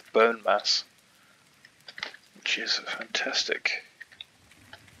location of the bone mass, which is fantastic.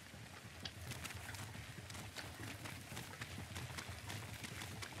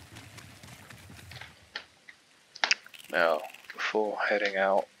 Now, before heading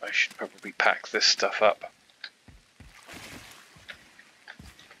out, I should probably pack this stuff up.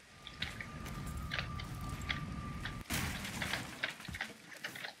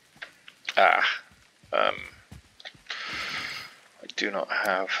 I do not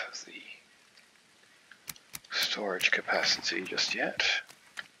have the storage capacity just yet,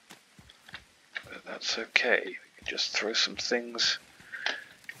 but that's okay. We can just throw some things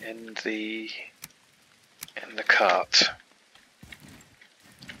in the cart.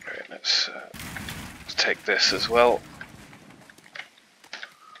 Right, let's take this as well.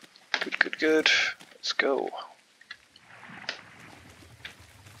 Good. Let's go.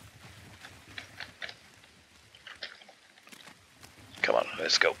 Come on,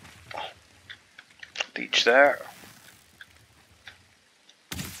 let's go. Leech there.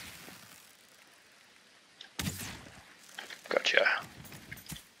 Gotcha.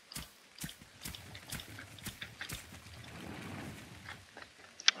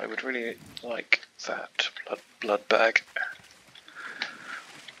 I would really like that blood bag.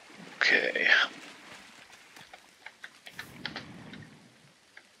 Okay.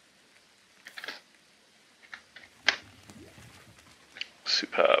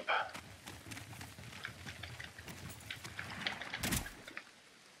 Superb.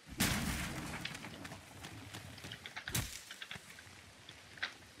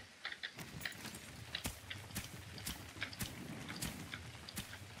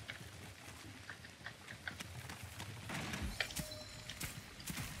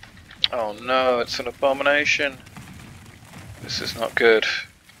 Oh no, it's an abomination. This is not good.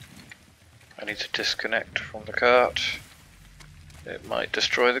 I need to disconnect from the cart. It might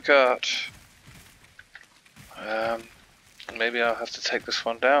destroy the cart. Maybe I'll have to take this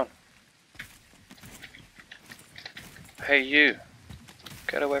one down. Hey you,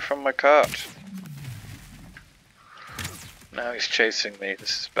 get away from my cart. Now he's chasing me,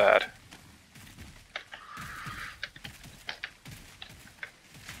 this is bad.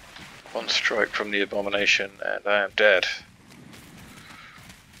 One strike from the abomination and I am dead.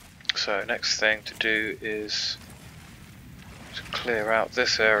 So next thing to do is to clear out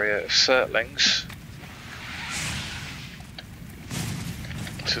this area of Surtlings.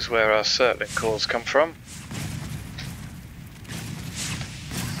 This is where our Surtling cores come from.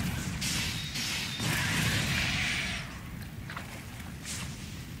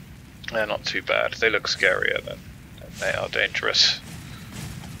 They're not too bad. They look scarier than they are dangerous.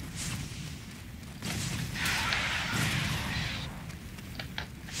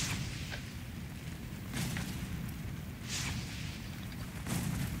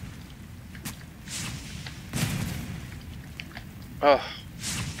 Oh,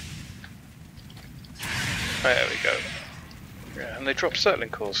 there we go. Yeah, and they drop Surtling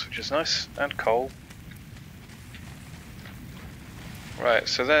cores, which is nice, and coal. Right,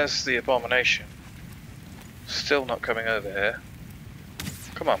 so there's the abomination. Still not coming over here.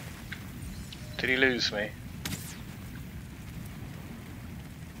 Come on. Did he lose me?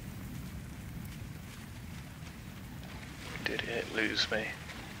 Did it lose me?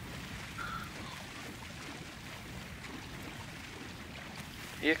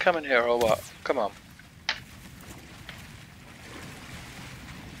 You coming here or what? Come on.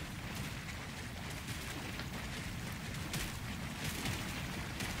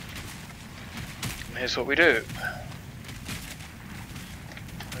 And here's what we do.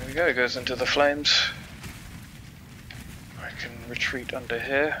 There we go, it goes into the flames. I can retreat under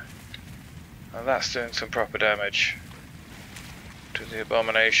here. And that's doing some proper damage to the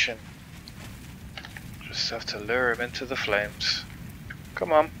abomination. Just have to lure him into the flames.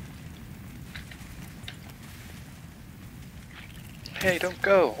 Come on. Hey, don't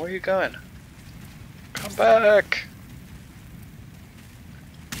go. Where are you going? Come back.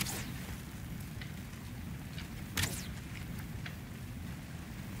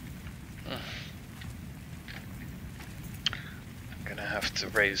 to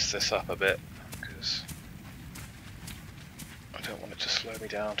raise this up a bit because I don't want it to slow me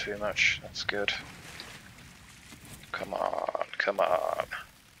down too much. That's good. Come on, come on.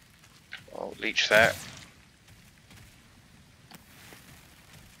 Oh, leech there.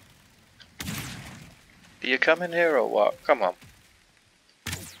 Are you coming here or what? Come on.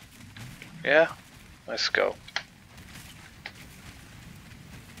 Yeah? Let's go.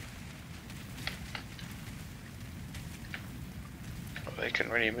 They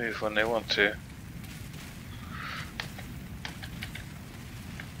can really move when they want to.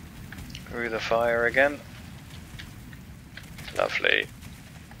 Through the fire again. Lovely.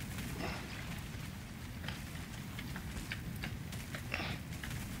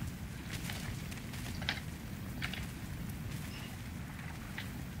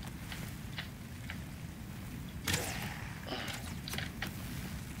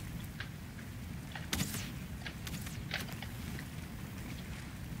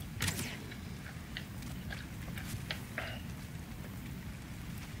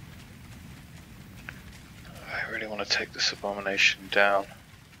 I really want to take this abomination down.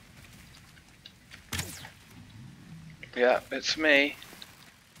 Yeah, it's me.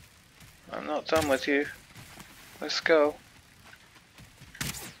 I'm not done with you. Let's go.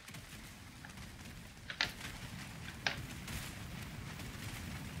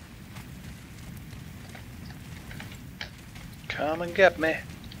 Come and get me.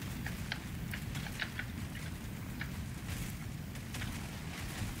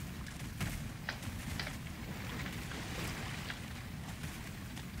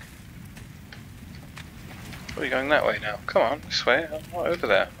 Are you going that way now? Come on, this way. I'm not over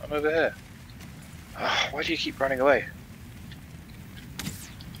there. I'm over here. Oh, why do you keep running away?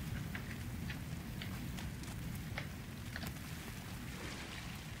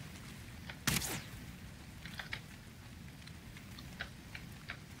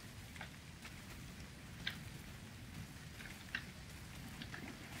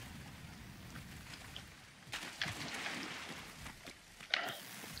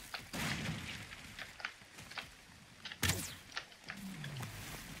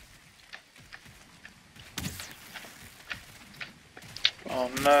 Oh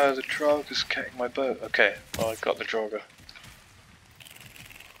no, the drog is getting my boat. Okay, well I got the drogger.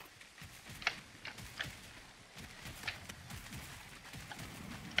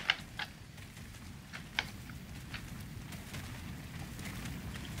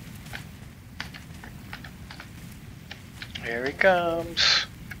 Here he comes.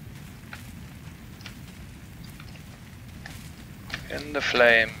 In the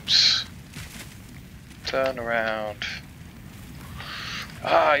flames. Turn around.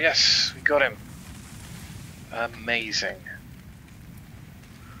 Ah, yes, we got him. Amazing.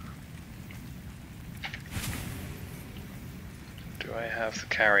 Do I have the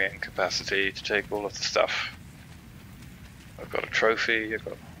carrying capacity to take all of the stuff? I've got a trophy, I've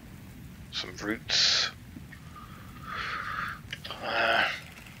got some roots.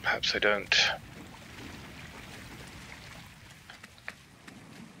 Perhaps I don't.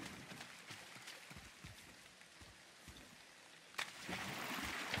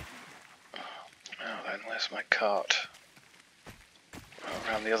 Where's my cart? Oh,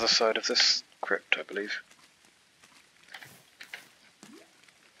 around the other side of this crypt, I believe.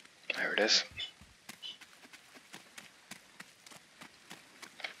 There it is.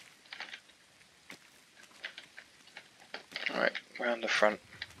 Alright, round the front.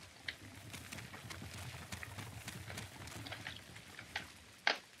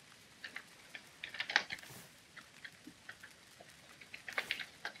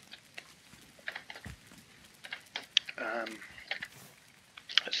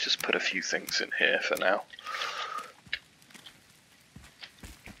 Let's just put a few things in here for now.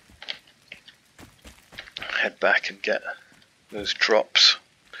 Head back and get those drops.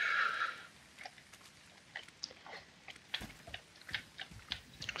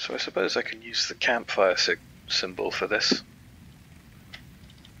 So I suppose I can use the campfire symbol for this.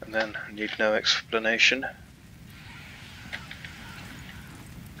 And then need no explanation.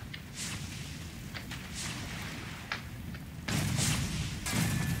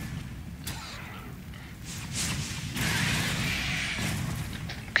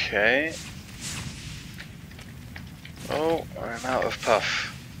 Okay. Oh, I'm out of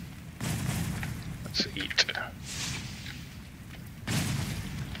puff. Let's eat.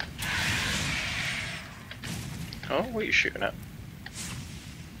 Oh, what are you shooting at?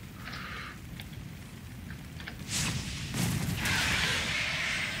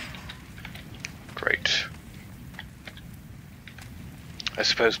 Great. I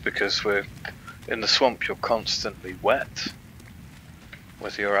suppose because we're in the swamp, you're constantly wet.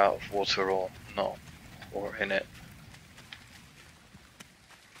 whether you're out of water or not, or in it.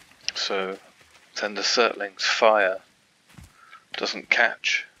 So then the Surtling's fire doesn't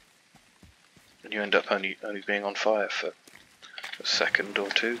catch, and you end up only being on fire for a second or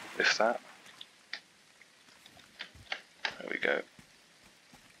two, if that. There we go.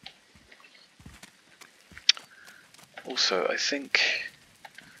 Also, I think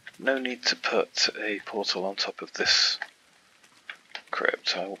no need to put a portal on top of this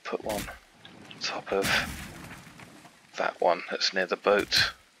crypt. I will put one on top of that one that's near the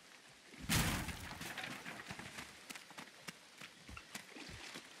boat.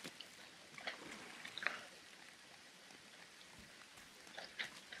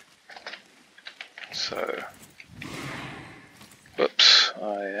 So, whoops,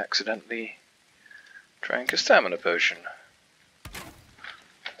 I accidentally drank a stamina potion.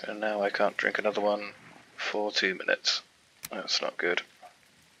 And now I can't drink another one for 2 minutes. That's not good.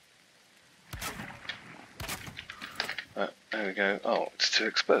 There we go. Oh, it's too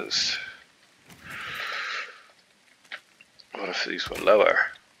exposed. What if these were lower?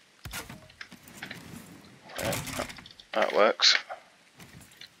 Yeah, that works.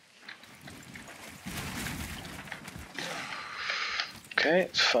 Okay,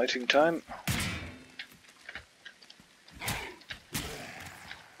 it's fighting time.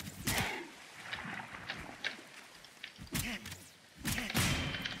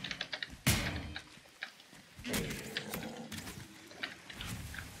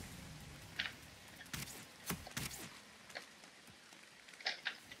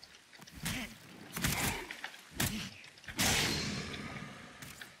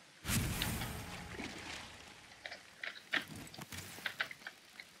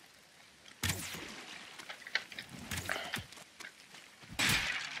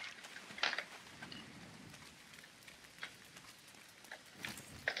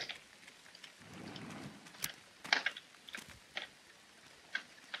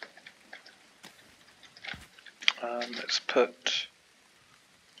 Let's put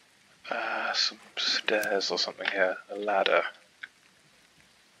some stairs or something here, a ladder.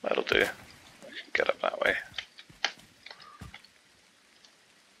 That'll do. I can get up that way.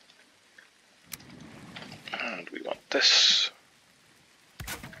 And we want this.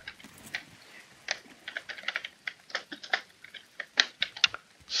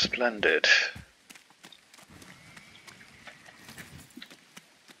 Splendid.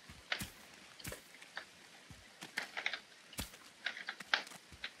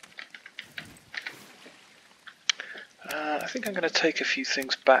 I think I'm going to take a few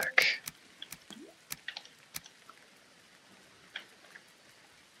things back.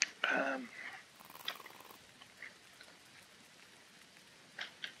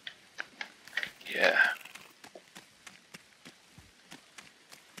 Yeah.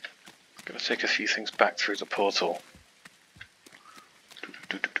 I'm going to take a few things back through the portal.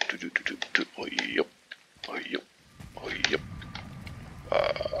 Oh, yup. Oh, yup. Oh, yup.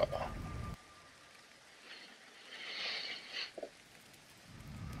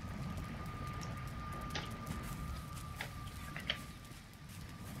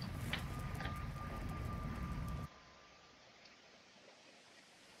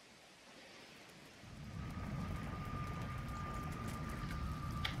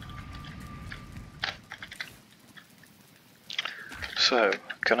 So,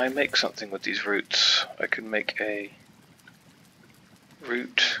 can I make something with these roots? I can make a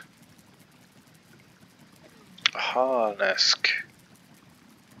root harness.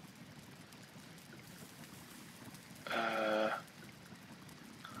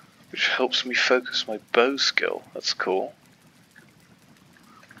 Which helps me focus my bow skill. That's cool.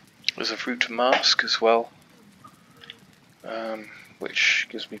 There's a root mask as well, which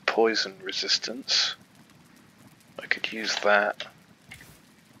gives me poison resistance. I could use that.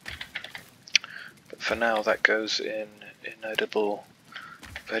 But for now that goes in inedible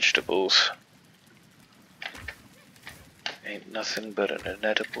vegetables. Ain't nothing but an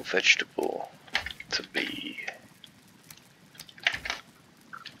inedible vegetable to be.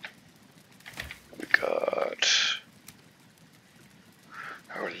 We got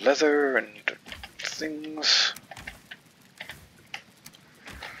our leather and things.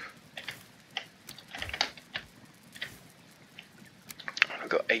 I've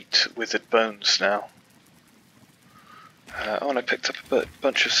got 8 withered bones now. Oh, and I picked up a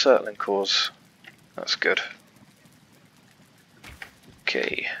bunch of Surtling cores. That's good.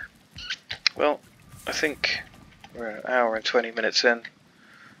 Okay. Well, I think we're an hour and 20 minutes in.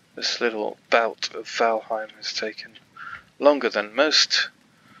 This little bout of Valheim has taken longer than most.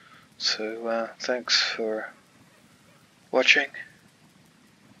 So, thanks for watching.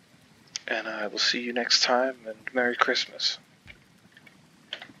 And I will see you next time, and Merry Christmas.